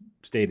since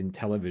stayed in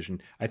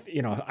television. I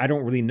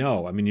don't really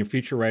know. I mean, your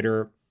feature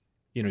writer,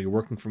 you're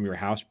working from your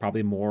house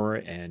probably more,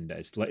 and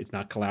it's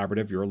not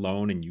collaborative. You're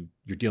alone, and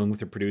you're dealing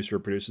with a producer. A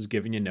producer's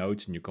giving you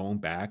notes, and you're going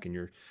back, and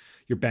you're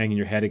banging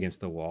your head against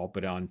the wall.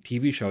 But on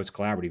TV show, it's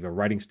collaborative. You have a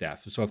writing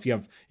staff. So if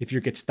you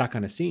get stuck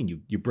on a scene,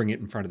 you bring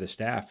it in front of the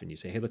staff, and you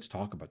say, "Hey, let's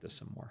talk about this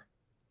some more."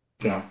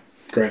 Yeah,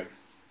 great.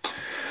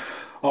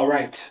 All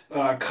right,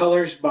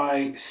 colors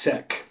by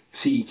SEC,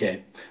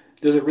 CEK.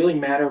 Does it really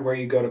matter where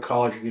you go to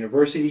college or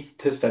university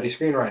to study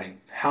screenwriting?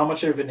 How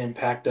much of an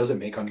impact does it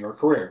make on your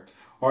career?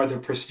 Are the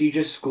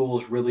prestigious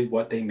schools really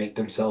what they make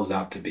themselves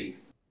out to be?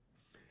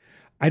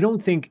 I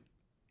don't think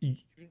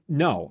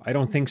No, I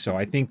don't think so.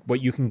 I think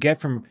what you can get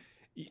from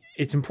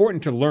it's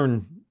important to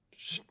learn,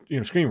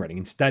 screenwriting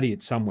and study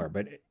it somewhere,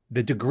 but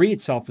the degree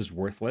itself is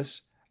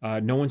worthless.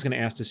 No one's going to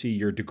ask to see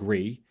your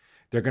degree.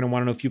 They're going to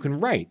want to know if you can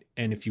write,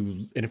 and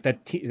if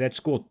that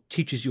school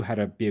teaches you how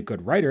to be a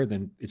good writer,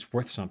 then it's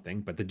worth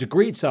something. But the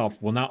degree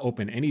itself will not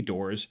open any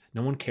doors.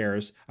 No one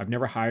cares. I've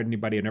never hired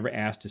anybody. I've never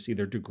asked to see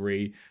their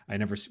degree. I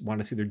never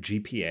want to see their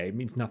GPA. It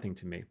means nothing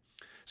to me.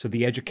 So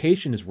the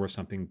education is worth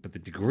something, but the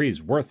degree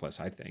is worthless,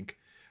 I think.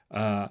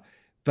 Uh,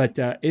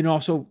 and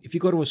also, if you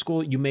go to a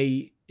school,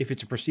 if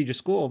it's a prestigious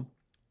school,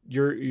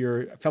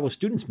 your fellow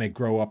students may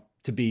grow up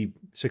to be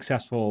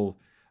successful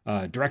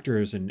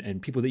directors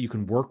and people that you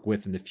can work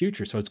with in the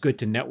future. So it's good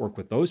to network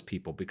with those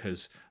people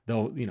because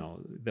they'll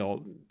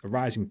a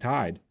rising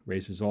tide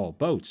raises all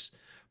boats.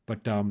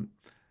 But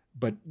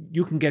but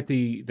you can get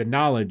the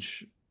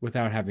knowledge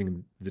without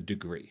having the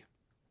degree.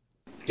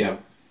 Yeah.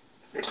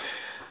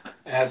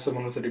 As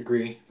someone with a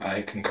degree,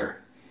 I concur.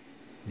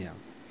 Yeah.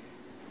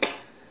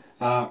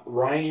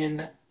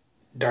 Ryan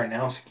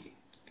Darnowski.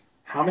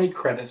 How many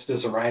credits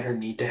does a writer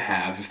need to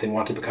have if they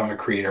want to become a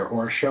creator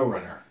or a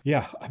showrunner?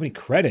 Yeah. How many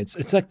credits?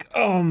 It's like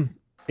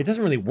it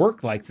doesn't really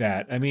work like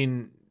that. I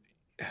mean,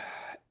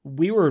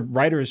 we were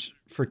writers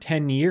for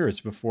 10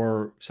 years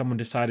before someone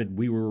decided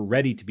we were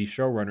ready to be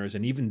showrunners,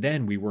 and even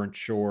then we weren't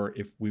sure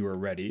if we were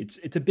ready.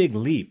 It's a big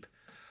leap.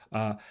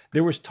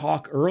 There was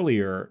talk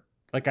earlier,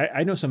 like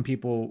I know some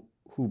people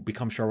who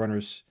become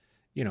showrunners,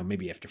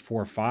 maybe after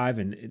 4 or 5,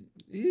 and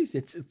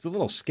it's a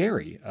little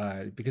scary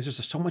because there's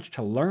just so much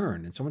to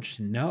learn and so much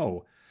to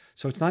know.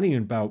 So it's not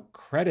even about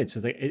credits.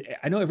 It's like,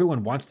 I know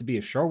everyone wants to be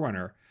a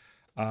showrunner.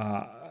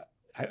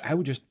 I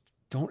would just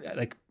don't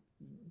like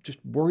just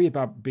worry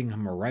about being a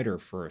writer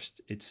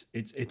first. It's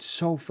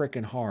so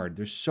freaking hard.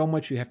 There's so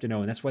much you have to know,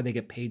 and that's why they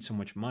get paid so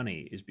much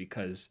money. Is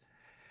because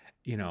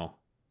you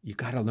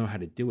got to know how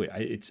to do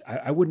it.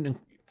 I wouldn't.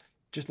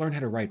 just learn how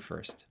to write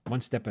first,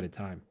 one step at a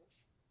time.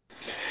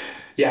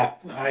 Yeah,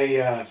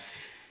 I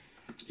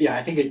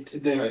think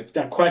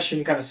that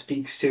question kind of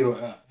speaks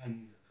to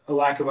a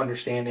lack of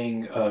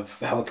understanding of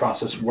how the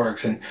process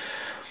works, and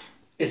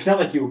it's not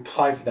like you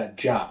apply for that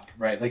job,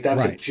 right? Like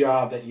that's a Right.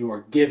 job that you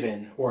are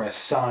given or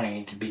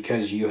assigned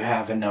because you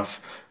have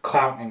enough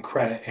clout and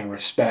credit and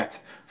respect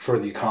for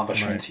the Right.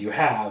 accomplishments you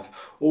have,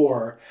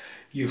 or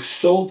you've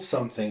sold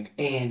something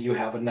and you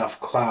have enough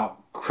clout,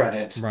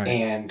 credits, Right.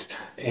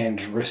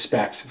 and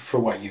respect for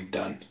what you've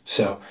done.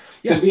 So,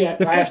 because Yeah.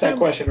 The I asked first that time,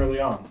 question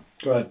early on.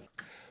 Go ahead.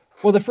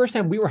 well, the first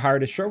time we were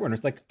hired as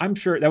showrunners, like I'm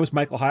sure that was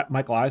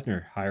Michael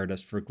Eisner hired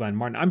us for Glenn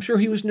Martin. I'm sure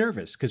he was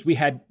nervous because we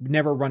had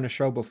never run a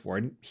show before,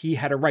 and he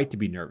had a right to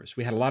be nervous.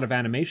 We had a lot of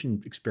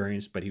animation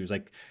experience, but he was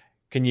like,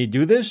 "Can you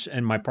do this?"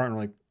 And my partner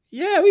like,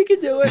 "Yeah, we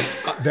could do it,"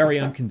 very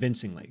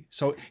unconvincingly.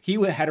 So he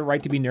had a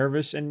right to be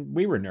nervous, and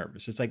we were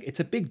nervous. It's like it's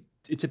a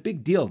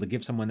big deal to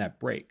give someone that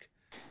break.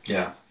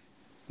 Yeah.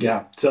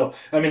 Yeah. So,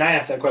 I mean, I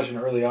asked that question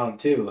early on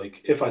too.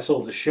 Like, if I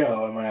sold a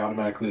show, am I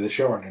automatically the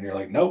showrunner? And you're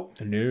like, nope.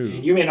 And No,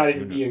 you may not no,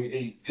 even no. be an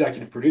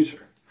executive producer,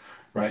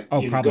 right?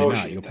 Oh, You probably not.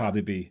 negotiate You'll that.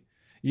 probably be,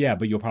 yeah,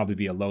 but you'll probably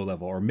be a low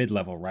level or mid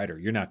level writer.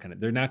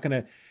 They're not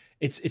gonna.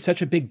 It's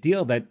such a big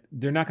deal that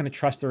they're not gonna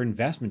trust their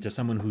investment to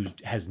someone who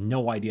has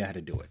no idea how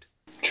to do it.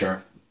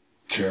 Sure.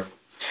 Sure.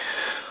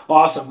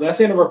 Awesome. That's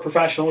the end of our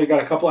professional. We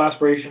got a couple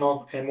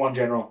aspirational and one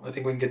general. I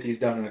think we can get these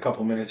done in a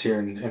couple minutes here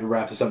and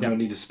wrap this up. No Yep.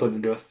 need to split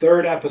into a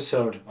third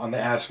episode on the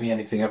Ask Me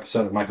Anything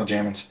episode of Michael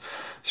Jamin's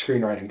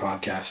screenwriting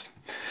podcast.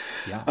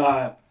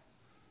 Yeah.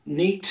 The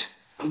Nate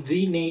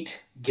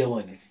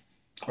Gillen,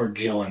 or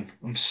Gillen.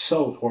 I'm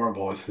so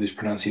horrible with these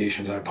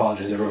pronunciations. I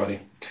apologize, everybody.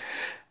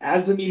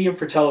 As the medium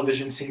for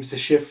television seems to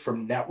shift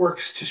from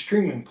networks to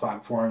streaming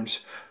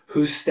platforms,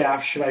 whose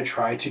staff should I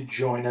try to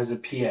join as a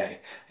PA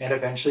and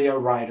eventually a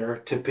writer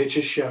to pitch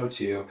a show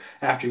to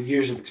after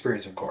years of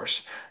experience, of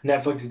course?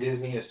 Netflix,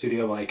 Disney, a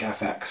studio like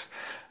FX.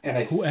 And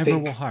I Whoever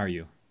will think hire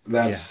you.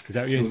 Yeah. that's Is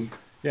that what you?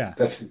 Yeah.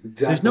 that's There's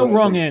exactly no what I was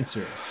wrong thinking.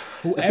 answer.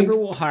 I think Whoever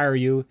will hire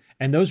you,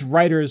 and those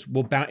writers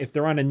will bounce. If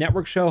they're on a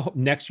network show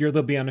next year,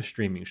 they'll be on a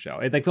streaming show.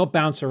 Like they'll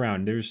bounce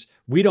around.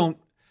 We don't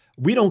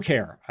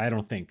care. I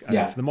don't think.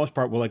 yeah. For the most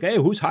part, we're like, hey,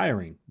 who's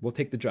hiring? We'll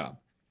take the job.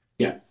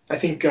 Yeah, I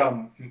think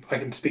I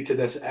can speak to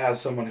this as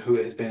someone who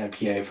has been a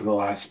PA for the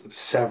last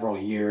several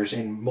years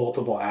in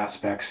multiple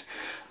aspects.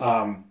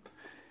 Um,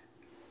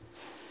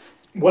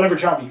 Whatever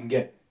job you can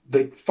get,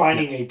 like Yeah.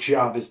 finding a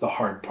job is the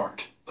hard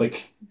part.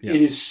 Like Yeah.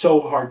 it is so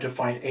hard to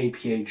find a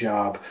PA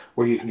job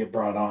where you can get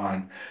brought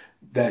on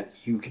that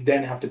you could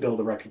then have to build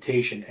a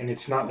reputation. And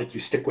it's not like you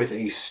stick with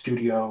a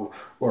studio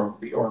or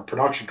a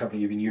production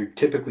company. Even you're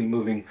typically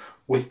moving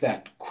with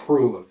that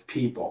crew of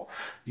people.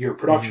 Your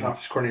production Hmm.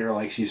 office coordinator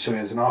likes you, so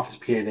as an office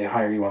PA, they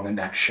hire you on the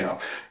next show.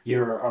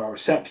 You're a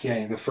set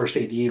PA, the first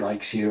AD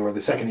likes you, or the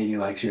second AD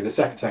likes you, or the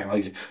second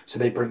likes you, so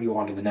they bring you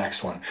on to the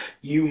next one.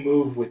 You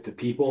move with the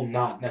people,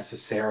 not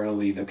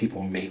necessarily the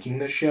people making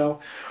the show.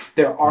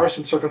 There are Right.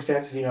 some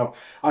circumstances,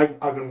 I've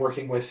been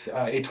working with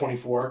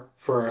A24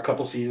 for a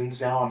couple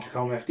seasons now on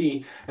Tacoma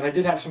FD, and I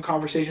did have some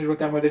conversations with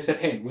them where they said,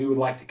 hey, we would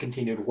like to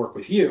continue to work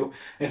with you.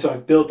 And so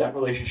I've built that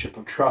relationship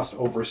of trust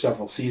over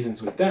several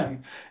seasons with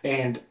them.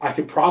 And I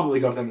could probably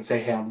go to them and say,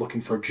 hey, I'm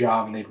looking for a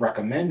job, and they'd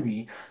recommend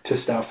me to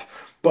stuff.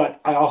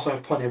 But I also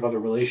have plenty of other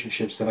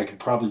relationships that I could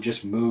probably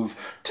just move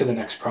to the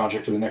next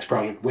project or the next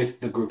project with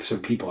the groups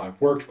of people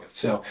I've worked with.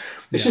 So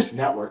it's Yeah. just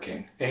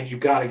networking, and you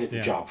got to get the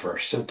Yeah. job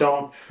first. So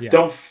don't Yeah.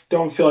 don't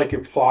don't feel like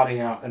you're plotting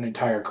out an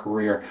entire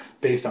career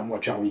based on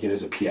what job you get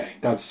as a PA.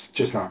 That's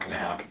just not going to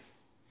happen.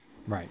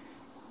 Right.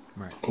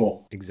 Right.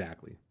 Cool.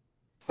 Exactly.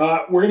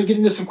 We're going to get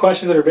into some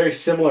questions that are very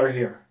similar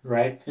here,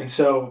 right? And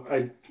so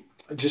I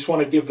just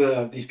want to give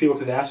these people,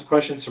 because they asked the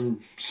question,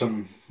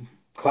 some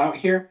clout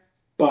here,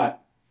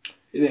 but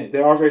they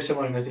are very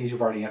similar in the things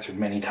you've already answered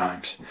many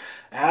times.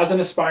 As an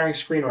aspiring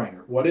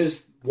screenwriter, what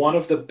is one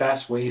of the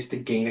best ways to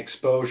gain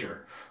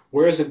exposure?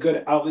 Where is a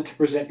good outlet to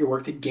present your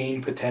work to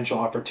gain potential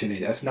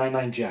opportunity? That's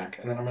 99 Jack.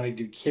 And then I'm going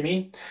to do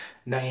Kimmy,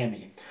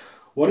 Naomi.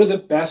 What are the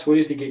best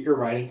ways to get your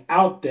writing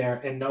out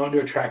there and known to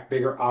attract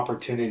bigger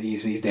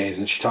opportunities these days?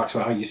 And she talks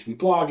about how it used to be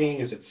blogging.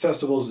 Is it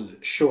festivals? Is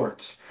it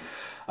shorts?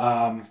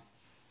 Kind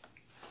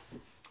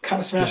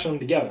of smashing them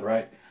together,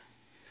 right?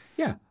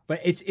 Yeah, but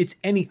it's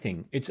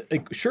anything. It's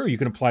like sure you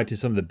can apply to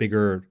some of the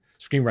bigger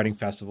screenwriting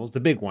festivals, the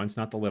big ones,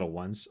 not the little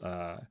ones.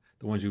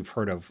 The ones you've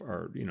heard of,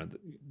 are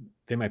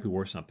they might be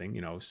worth something.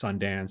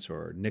 Sundance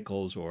or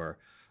Nichols or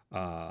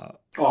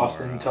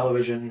Austin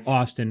television.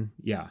 Austin.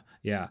 Yeah,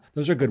 yeah,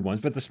 those are good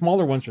ones. But the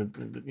smaller ones are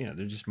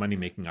they're just money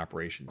making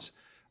operations.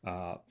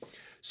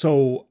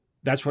 So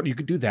that's what you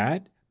could do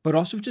that. But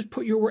also just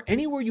put your work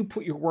anywhere you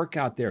put your work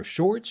out there.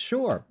 Shorts,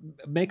 sure.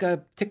 Make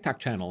a TikTok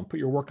channel and put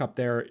your work up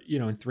there,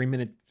 in 3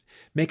 minutes.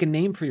 Make a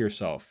name for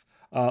yourself.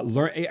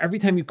 Learn every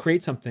time you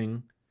create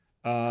something,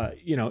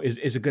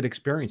 is a good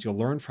experience. You'll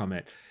learn from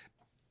it.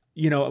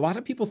 A lot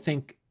of people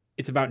think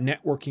it's about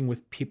networking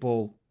with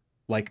people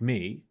like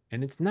me,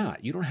 and it's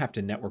not. You don't have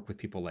to network with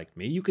people like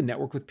me. You can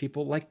network with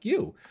people like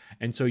you.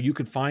 And so you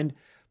could find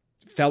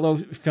fellow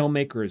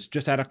filmmakers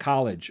just out of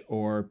college,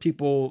 or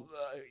people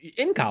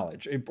in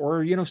college,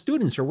 or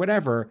students or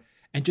whatever,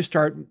 and just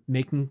start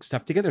making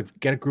stuff together.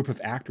 Get a group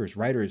of actors,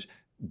 writers,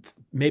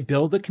 may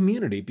build a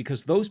community,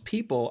 because those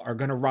people are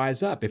going to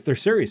rise up. If they're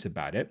serious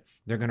about it,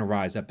 they're going to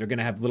rise up. They're going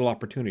to have little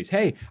opportunities.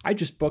 Hey,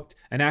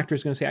 an actor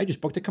is going to say, I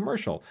just booked a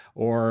commercial.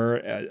 Or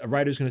a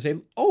writer is going to say,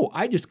 oh,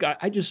 I just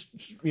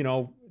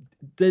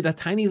did a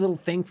tiny little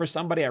thing for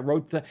somebody. I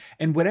wrote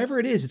and whatever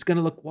it is, it's going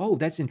to look, whoa,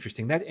 that's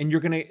interesting. And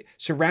you're going to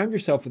surround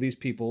yourself with these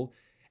people,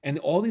 and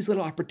all these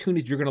little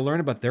opportunities. You're going to learn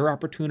about their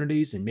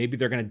opportunities, and maybe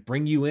they're going to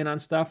bring you in on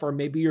stuff, or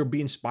maybe you'll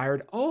be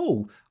inspired.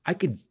 Oh, I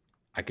could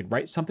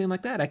write something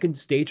like that. I can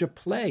stage a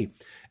play.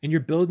 And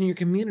you're building your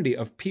community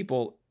of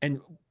people, and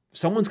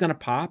someone's going to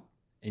pop,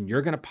 and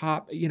you're going to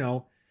pop,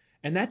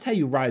 and that's how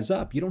you rise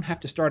up. You don't have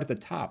to start at the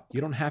top.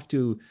 You don't have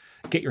to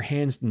get your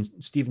hands in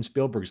Steven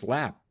Spielberg's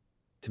lap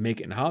to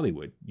make it in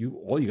Hollywood.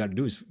 All you got to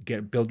do is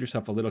build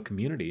yourself a little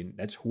community, and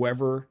that's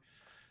whoever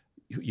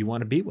you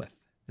want to be with.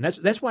 And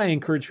that's why I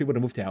encourage people to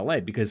move to LA,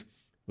 because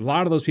a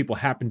lot of those people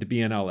happen to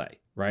be in LA,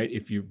 right?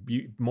 If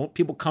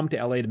people come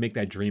to LA to make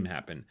that dream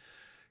happen.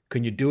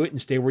 Can you do it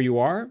and stay where you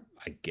are?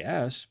 I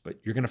guess, but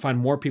you're going to find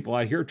more people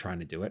out here trying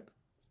to do it.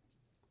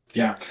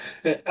 Yeah.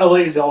 LA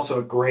is also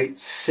a great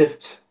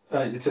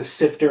it's a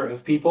sifter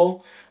of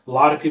people. A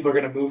lot of people are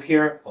going to move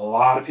here. A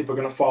lot of people are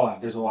going to fall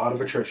out. There's a lot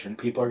of attrition.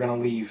 People are going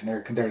to leave, and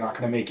they're not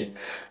going to make it.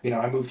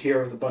 I moved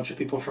here with a bunch of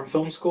people from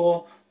film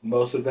school.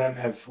 Most of them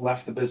have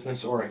left the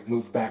business or have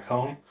moved back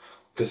home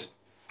because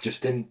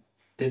just they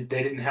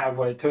didn't have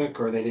what it took,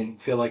 or they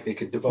didn't feel like they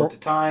could devote the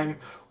time,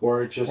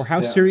 or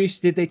how serious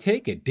did they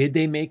take it? Did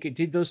they make it?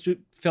 Did those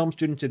film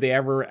students, did they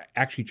ever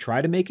actually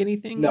try to make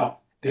anything? No.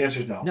 The answer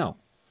is no. No.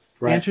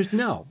 Right? The answer is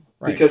no.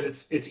 Right.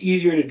 Because it's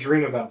easier to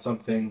dream about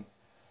something.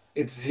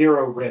 It's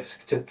zero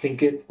risk to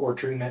think it or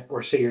dream it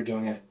or say you're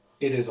doing it.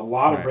 It is a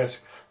lot of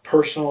risk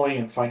personally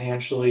and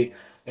financially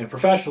and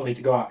professionally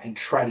to go out and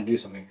try to do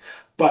something.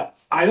 But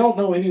I don't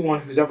know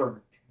anyone who's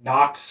ever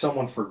knocked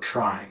someone for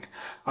trying.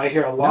 I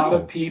hear a lot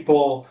of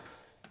people,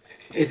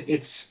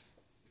 it's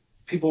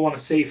people want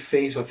to save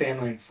face with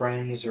family and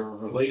friends or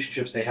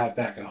relationships they have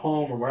back at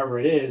home or wherever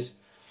it is,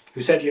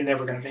 who said you're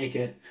never going to make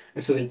it.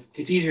 And so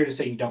it's easier to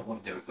say you don't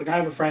want to do it. Like, I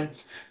have a friend,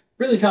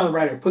 really talented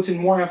writer, puts in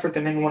more effort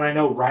than anyone I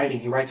know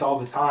writing. He writes all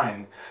the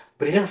time,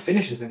 but he never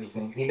finishes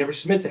anything. And he never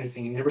submits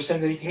anything. He never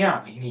sends anything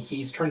out.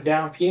 He's turned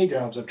down PA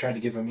jobs I've tried to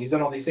give him. He's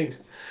done all these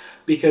things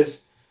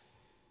because,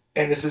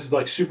 and this is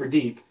like super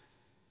deep,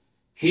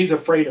 he's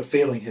afraid of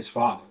failing his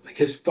father. Like,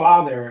 his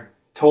father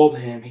told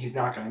him he's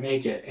not going to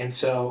make it. And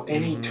so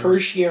any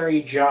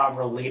tertiary job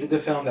related to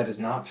film that is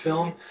not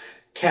film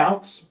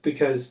counts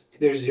because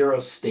there's zero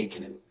stake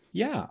in it.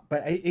 Yeah,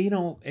 but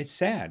it's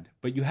sad,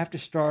 but you have to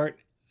start.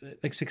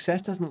 Like,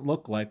 success doesn't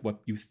look like what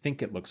you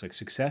think it looks like.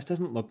 Success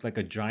doesn't look like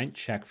a giant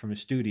check from a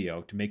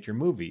studio to make your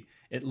movie.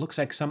 It looks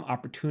like some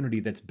opportunity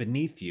that's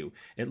beneath you.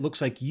 It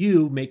looks like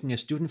you making a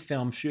student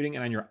film, shooting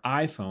it on your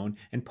iPhone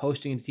and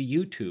posting it to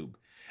YouTube.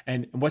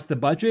 And what's the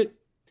budget?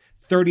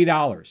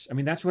 $30. I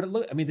mean, that's what it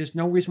looks. I mean, there's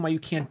no reason why you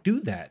can't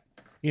do that.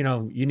 You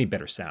need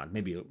better sound,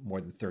 maybe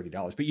more than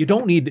 $30, but you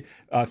don't need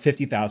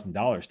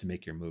 $50,000 to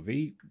make your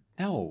movie.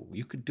 No,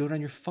 you could do it on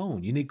your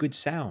phone. You need good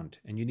sound,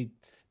 and you need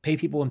pay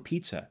people in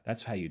pizza.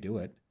 That's how you do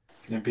it.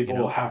 And people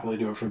will happily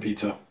do it for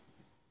pizza.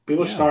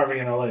 People are starving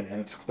in LA, man.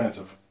 It's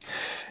expensive.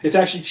 It's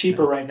actually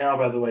cheaper right now,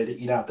 by the way, to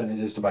eat out than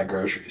it is to buy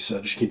groceries. So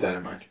just keep that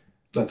in mind.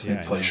 That's the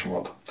inflation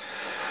world.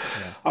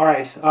 Yeah. All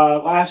right.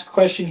 Last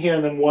question here,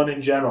 and then one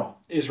in general.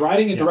 Is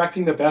writing and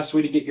directing the best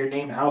way to get your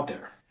name out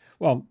there?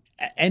 Well,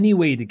 any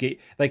way to get,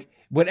 like,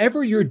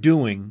 whatever you're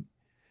doing,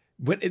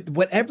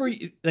 whatever,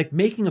 like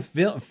making a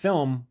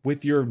film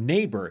with your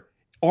neighbor,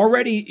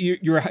 already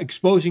you're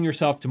exposing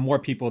yourself to more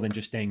people than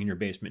just staying in your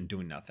basement and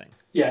doing nothing.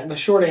 Yeah, and the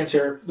short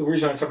answer, the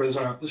reason I separated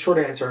this one out, the short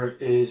answer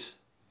is,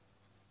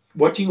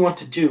 what do you want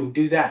to do?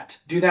 Do that.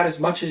 Do that as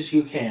much as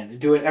you can.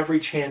 Do it every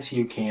chance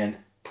you can.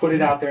 Put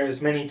it out there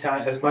as many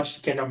times, as much as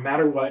you can, no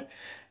matter what,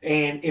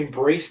 and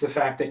embrace the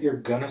fact that you're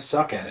gonna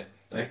suck at it.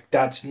 Like,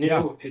 that's new.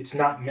 Yeah. It's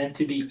not meant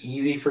to be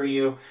easy for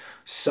you.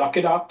 Suck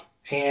it up,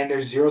 and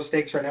there's zero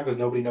stakes right now because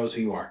nobody knows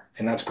who you are,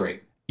 and that's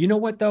great. You know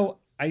what, though?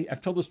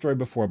 I've told the story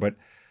before, but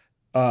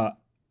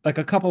like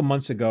a couple of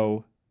months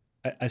ago,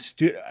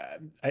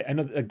 I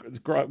know a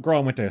girl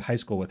I went to high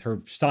school with, her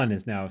son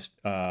is now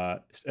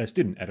a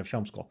student at a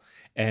film school,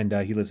 and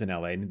he lives in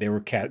LA, and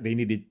they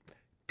needed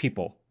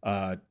people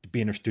to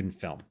be in their student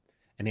film.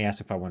 And they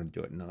asked if I wanted to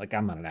do it. And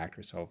I'm not an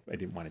actor, so I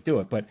didn't want to do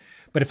it. But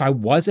if I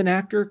was an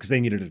actor, because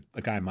they needed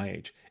a guy my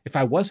age, if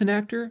I was an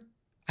actor,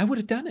 I would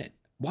have done it.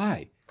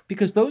 Why?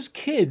 Because those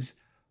kids,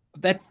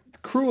 that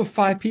crew of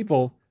 5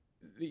 people,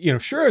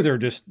 sure, they're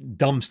just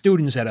dumb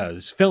students at a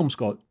film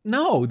school.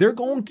 No,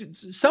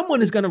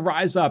 someone is going to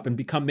rise up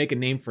and make a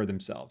name for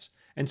themselves.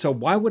 And so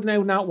why wouldn't I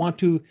not want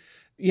to,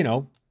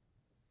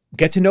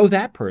 get to know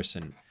that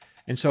person?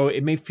 And so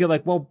it may feel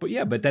like, well,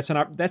 but that's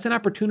an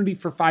opportunity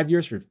for 5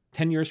 years or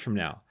 10 years from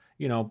now.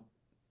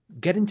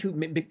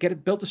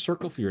 build a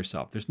circle for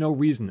yourself. There's no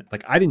reason.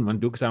 Like I didn't want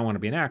to do it because I don't want to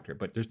be an actor,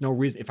 but there's no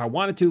reason. If I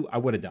wanted to, I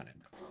would have done it.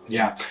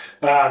 Yeah.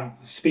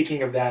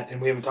 Speaking of that, and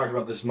we haven't talked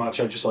about this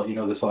much, I just let you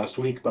know this last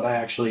week, but I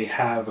actually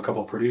have a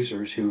couple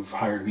producers who've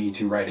hired me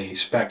to write a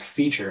spec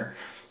feature.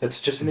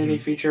 That's just an indie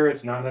feature.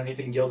 It's not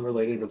anything guild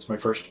related, but it's my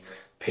first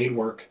paid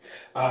work.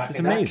 It's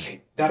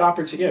amazing. That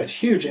opportunity, yeah, it's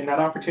huge. And that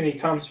opportunity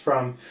comes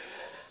from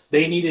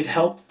they needed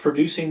help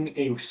producing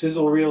a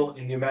sizzle reel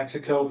in New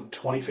Mexico in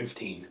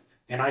 2015.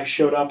 And I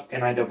showed up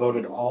and I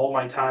devoted all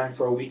my time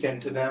for a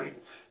weekend to them.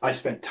 I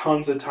spent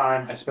tons of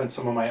time. I spent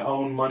some of my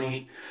own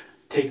money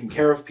taking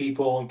care of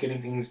people and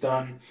getting things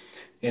done,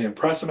 and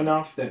impress them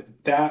enough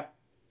that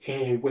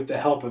with the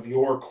help of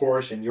your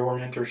course and your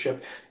mentorship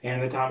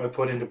and the time I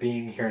put into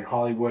being here in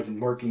Hollywood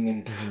and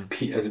working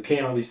as a PA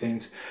and all these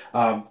things,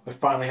 I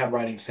finally had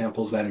writing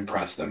samples that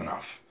impressed them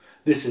enough.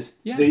 This is,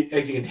 you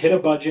can hit a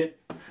budget,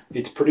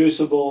 it's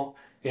producible,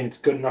 and it's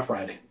good enough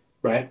writing,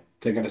 right?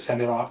 They're going to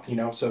send it off,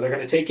 so they're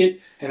going to take it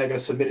and they're going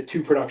to submit it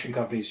to production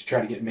companies to try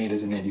to get made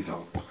as an indie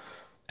film.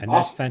 And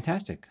That's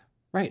fantastic.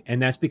 Right.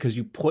 And that's because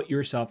you put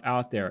yourself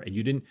out there and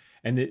you didn't,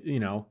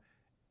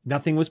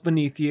 nothing was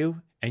beneath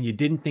you and you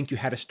didn't think you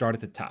had to start at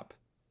the top.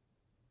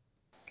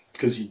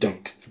 Because you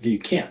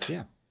can't.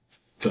 Yeah.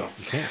 So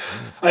you can't.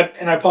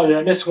 And I apologize.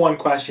 I missed one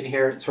question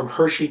here. It's from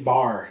Hershey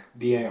Barr,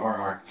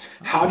 Barr.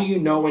 How do you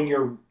know when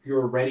you're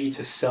ready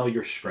to sell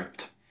your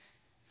script?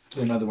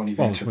 Another one you've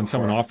answered when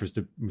before.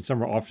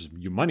 someone offers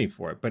you money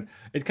for it. But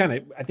it's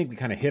I think we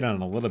kind of hit on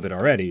it a little bit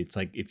already. It's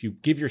like if you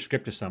give your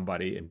script to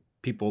somebody and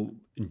people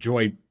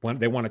enjoy when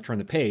they want to turn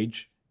the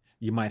page,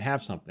 you might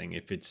have something.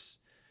 If you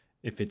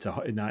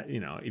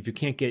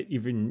can't get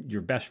even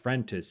your best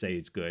friend to say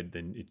it's good,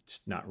 then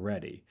it's not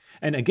ready.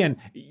 And again,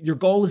 your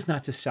goal is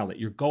not to sell it.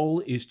 Your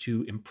goal is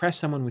to impress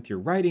someone with your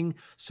writing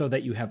so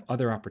that you have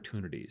other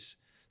opportunities.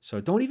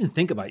 So don't even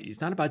think about it.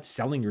 It's not about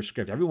selling your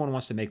script. Everyone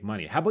wants to make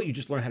money. How about you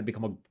just learn how to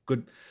become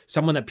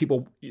someone that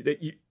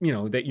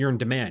that you're in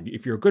demand.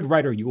 If you're a good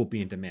writer, you will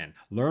be in demand.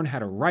 Learn how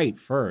to write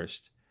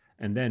first,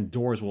 and then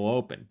doors will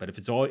open. But if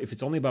it's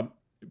only about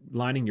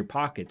lining your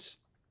pockets,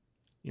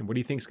 what do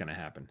you think is going to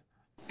happen?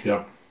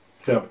 Yep.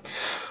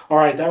 All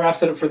right, that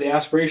wraps it up for the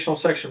aspirational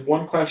section.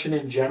 One question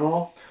in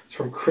general is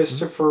from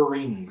Christopher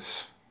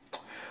Rings.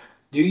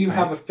 Do you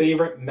have a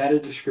favorite meta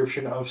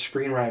description of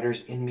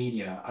screenwriters in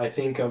media? I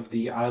think of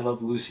the I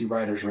Love Lucy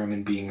writer's room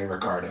and Being the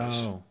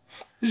Ricardos. Oh.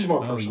 This is a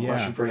more personal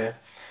question for you.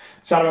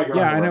 It's not about your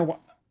own work.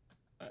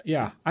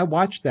 I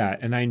watched that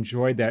and I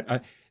enjoyed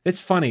that.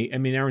 It's funny. I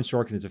mean, Aaron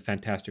Sorkin is a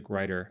fantastic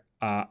writer.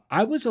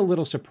 I was a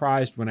little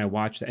surprised when I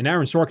watched that. And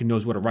Aaron Sorkin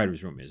knows what a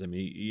writer's room is. I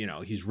mean,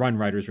 he's run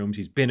writers' rooms.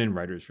 He's been in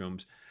writers'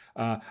 rooms.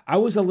 I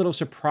was a little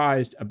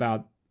surprised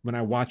about when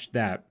I watched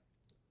that.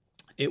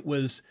 It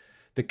was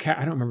I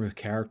don't remember the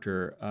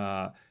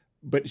character,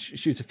 but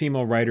she was a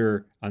female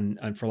writer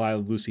on For I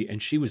Love Lucy, and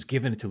she was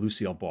giving it to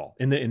Lucille Ball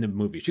in the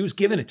movie. She was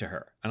giving it to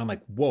her. And I'm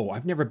like, whoa,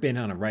 I've never been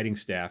on a writing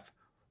staff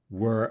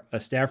where a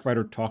staff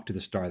writer talked to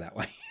the star that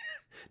way.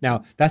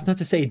 Now, that's not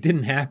to say it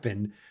didn't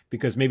happen,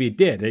 because maybe it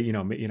did. I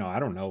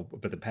don't know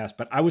about the past,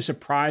 but I was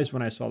surprised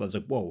when I saw that. I was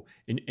like, whoa.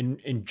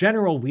 In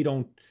general, we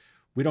don't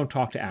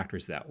talk to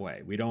actors that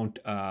way. We don't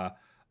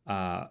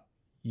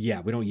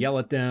we don't yell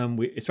at them.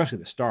 Especially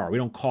the star. We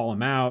don't call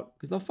them out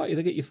because they'll fight you.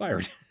 They'll get you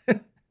fired.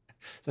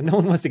 So no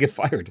one wants to get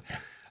fired.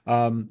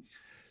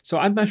 So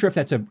I'm not sure if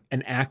that's an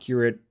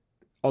accurate.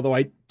 Although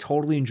I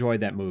totally enjoyed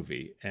that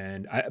movie,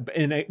 and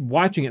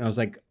watching it, I was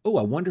like, "Oh,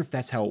 I wonder if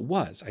that's how it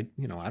was." I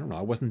don't know.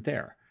 I wasn't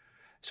there.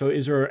 So,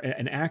 is there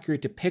an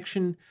accurate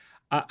depiction?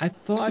 I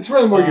thought it's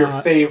really more your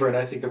favorite.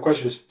 I think the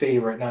question is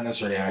favorite, not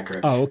necessarily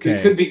accurate. Oh, okay.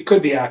 It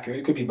could be accurate.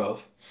 It could be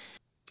both.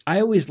 I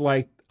always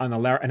liked on the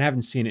Larry, and I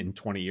haven't seen it in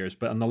 20 years,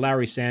 but on the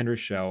Larry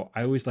Sanders Show,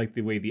 I always liked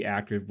the way the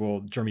actor,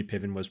 Jeremy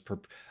Piven was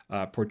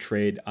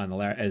portrayed on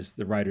as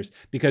the writers,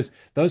 because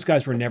those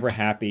guys were never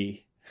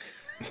happy.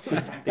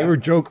 They were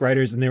joke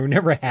writers and they were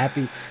never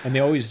happy, and they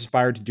always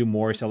aspired to do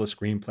more, sell a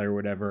screenplay or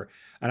whatever.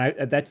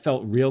 And that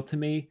felt real to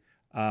me,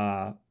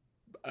 or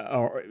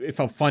it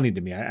felt funny to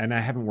me. And I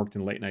haven't worked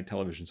in late night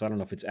television, so I don't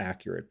know if it's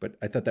accurate, but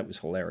I thought that was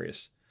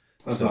hilarious.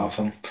 That's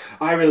awesome.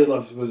 I really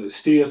loved, was it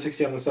Studio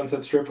 60 on the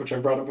Sunset Strip, which I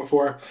brought up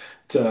before?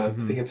 I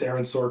think it's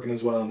Aaron Sorkin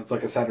as well, and it's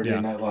like a Saturday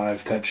Night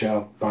Live type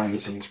show, behind the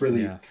scenes.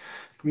 Really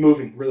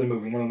moving, really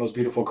moving. One of the most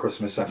beautiful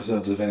Christmas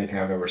episodes of anything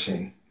I've ever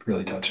seen.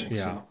 Really touching.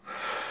 Yeah. So.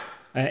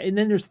 And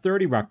then there's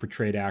 30 Rock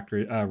portrayed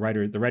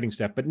writer, the writing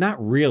staff, but not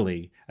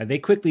really. They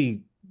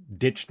quickly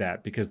ditched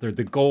that because the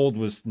gold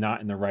was not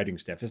in the writing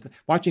staff.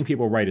 Watching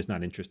people write is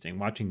not interesting.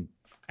 Watching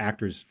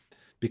actors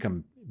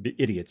become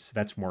idiots,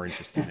 that's more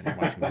interesting than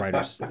watching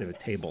writers at a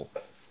table.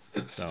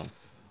 So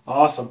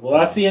awesome. Well,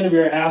 that's the end of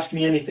your Ask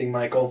Me Anything,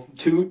 Michael.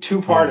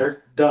 Two-parter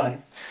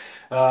done.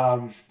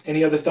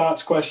 Any other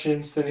thoughts,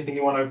 questions, anything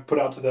you want to put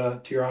out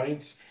to your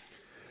audience?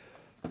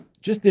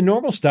 Just the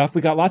normal stuff.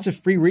 We got lots of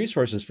free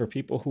resources for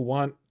people who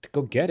want to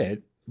go get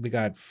it. We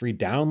got free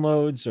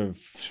downloads of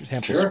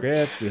sample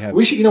scripts. We have.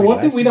 One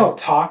thing we don't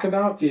talk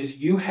about is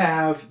you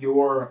have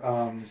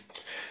your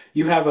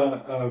you have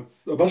a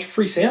bunch of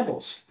free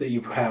samples that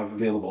you have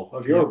available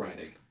of your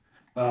writing.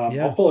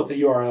 I'll pull up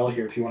the URL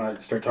here if you want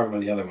to start talking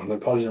about the other one, but I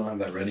probably don't have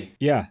that ready.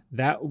 Yeah,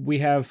 we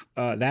have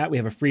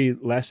a free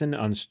lesson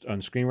on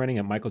screenwriting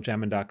at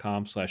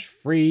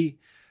michaeljamin.com/free.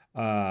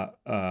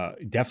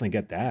 Definitely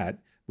get that.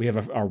 We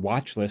have our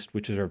watch list,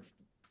 which is our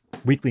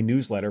weekly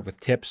newsletter with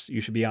tips.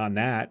 You should be on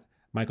that.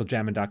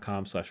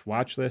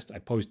 michaeljamin.com/watchlist. I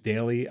post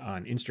daily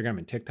on Instagram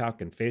and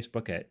TikTok and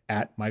Facebook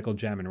at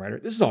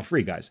michaeljaminwriter. This is all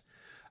free, guys.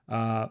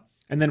 And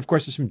then, of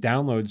course, there's some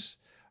downloads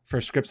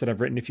for scripts that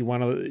I've written if you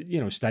want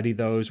to, study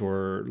those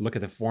or look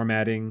at the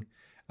formatting.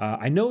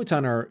 I know it's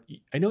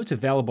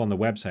available on the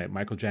website,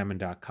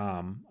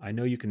 michaeljamin.com. I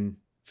know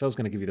Phil's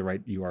going to give you the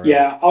right URL.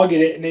 Yeah, I'll get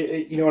it. And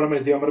you know what I'm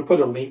going to do? I'm going to put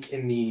a link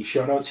in the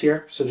show notes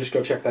here. So just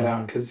go check that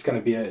out because it's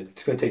going to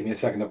take me a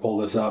second to pull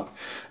this up.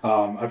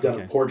 I've done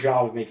a poor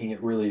job of making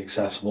it really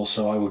accessible,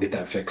 so I will get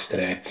that fixed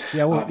today.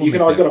 Yeah, you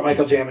can always go to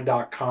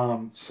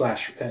michaeljamin.com/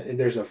 and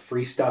there's a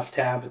free stuff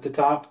tab at the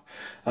top.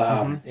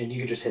 And you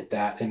can just hit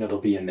that and it'll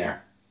be in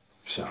there.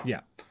 So yeah,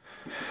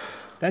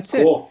 that's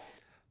cool.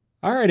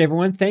 It. All right,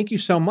 everyone. Thank you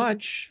so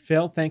much.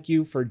 Phil, thank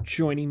you for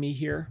joining me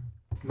here.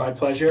 My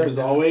pleasure, as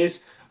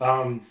always.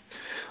 Love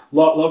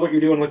what you're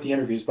doing with the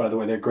interviews, by the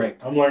way. They're great.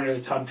 I'm learning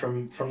a ton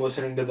from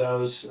listening to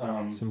those.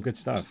 Some good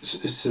stuff.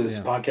 This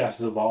podcast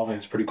is evolving.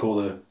 It's pretty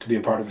cool to be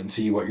a part of it and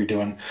see what you're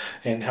doing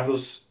and have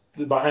those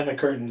behind the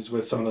curtains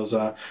with some of those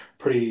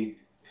pretty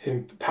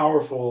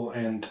powerful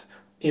and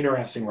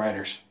interesting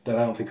writers that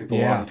I don't think a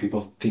lot of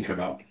people thinking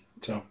about.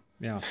 So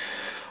yeah.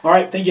 All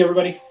right. Thank you,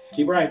 everybody.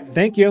 Keep writing.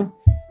 Thank you.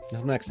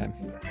 Until next time.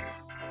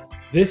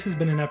 This has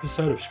been an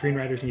episode of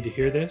Screenwriters Need to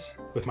Hear This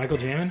with Michael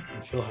Jamin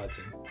and Phil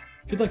Hudson.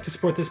 If you'd like to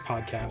support this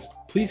podcast,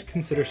 please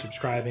consider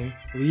subscribing,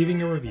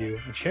 leaving a review,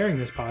 and sharing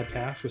this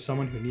podcast with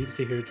someone who needs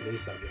to hear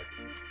today's subject.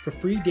 For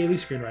free daily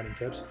screenwriting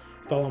tips,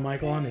 follow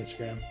Michael on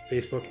Instagram,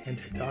 Facebook, and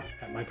TikTok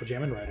at Michael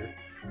Jamin Writer.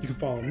 You can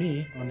follow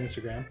me on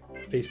Instagram,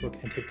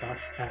 Facebook, and TikTok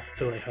at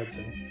Phil A.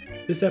 Hudson.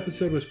 This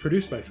episode was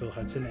produced by Phil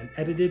Hudson and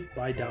edited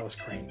by Dallas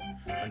Crane.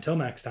 Until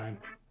next time,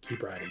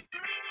 keep writing.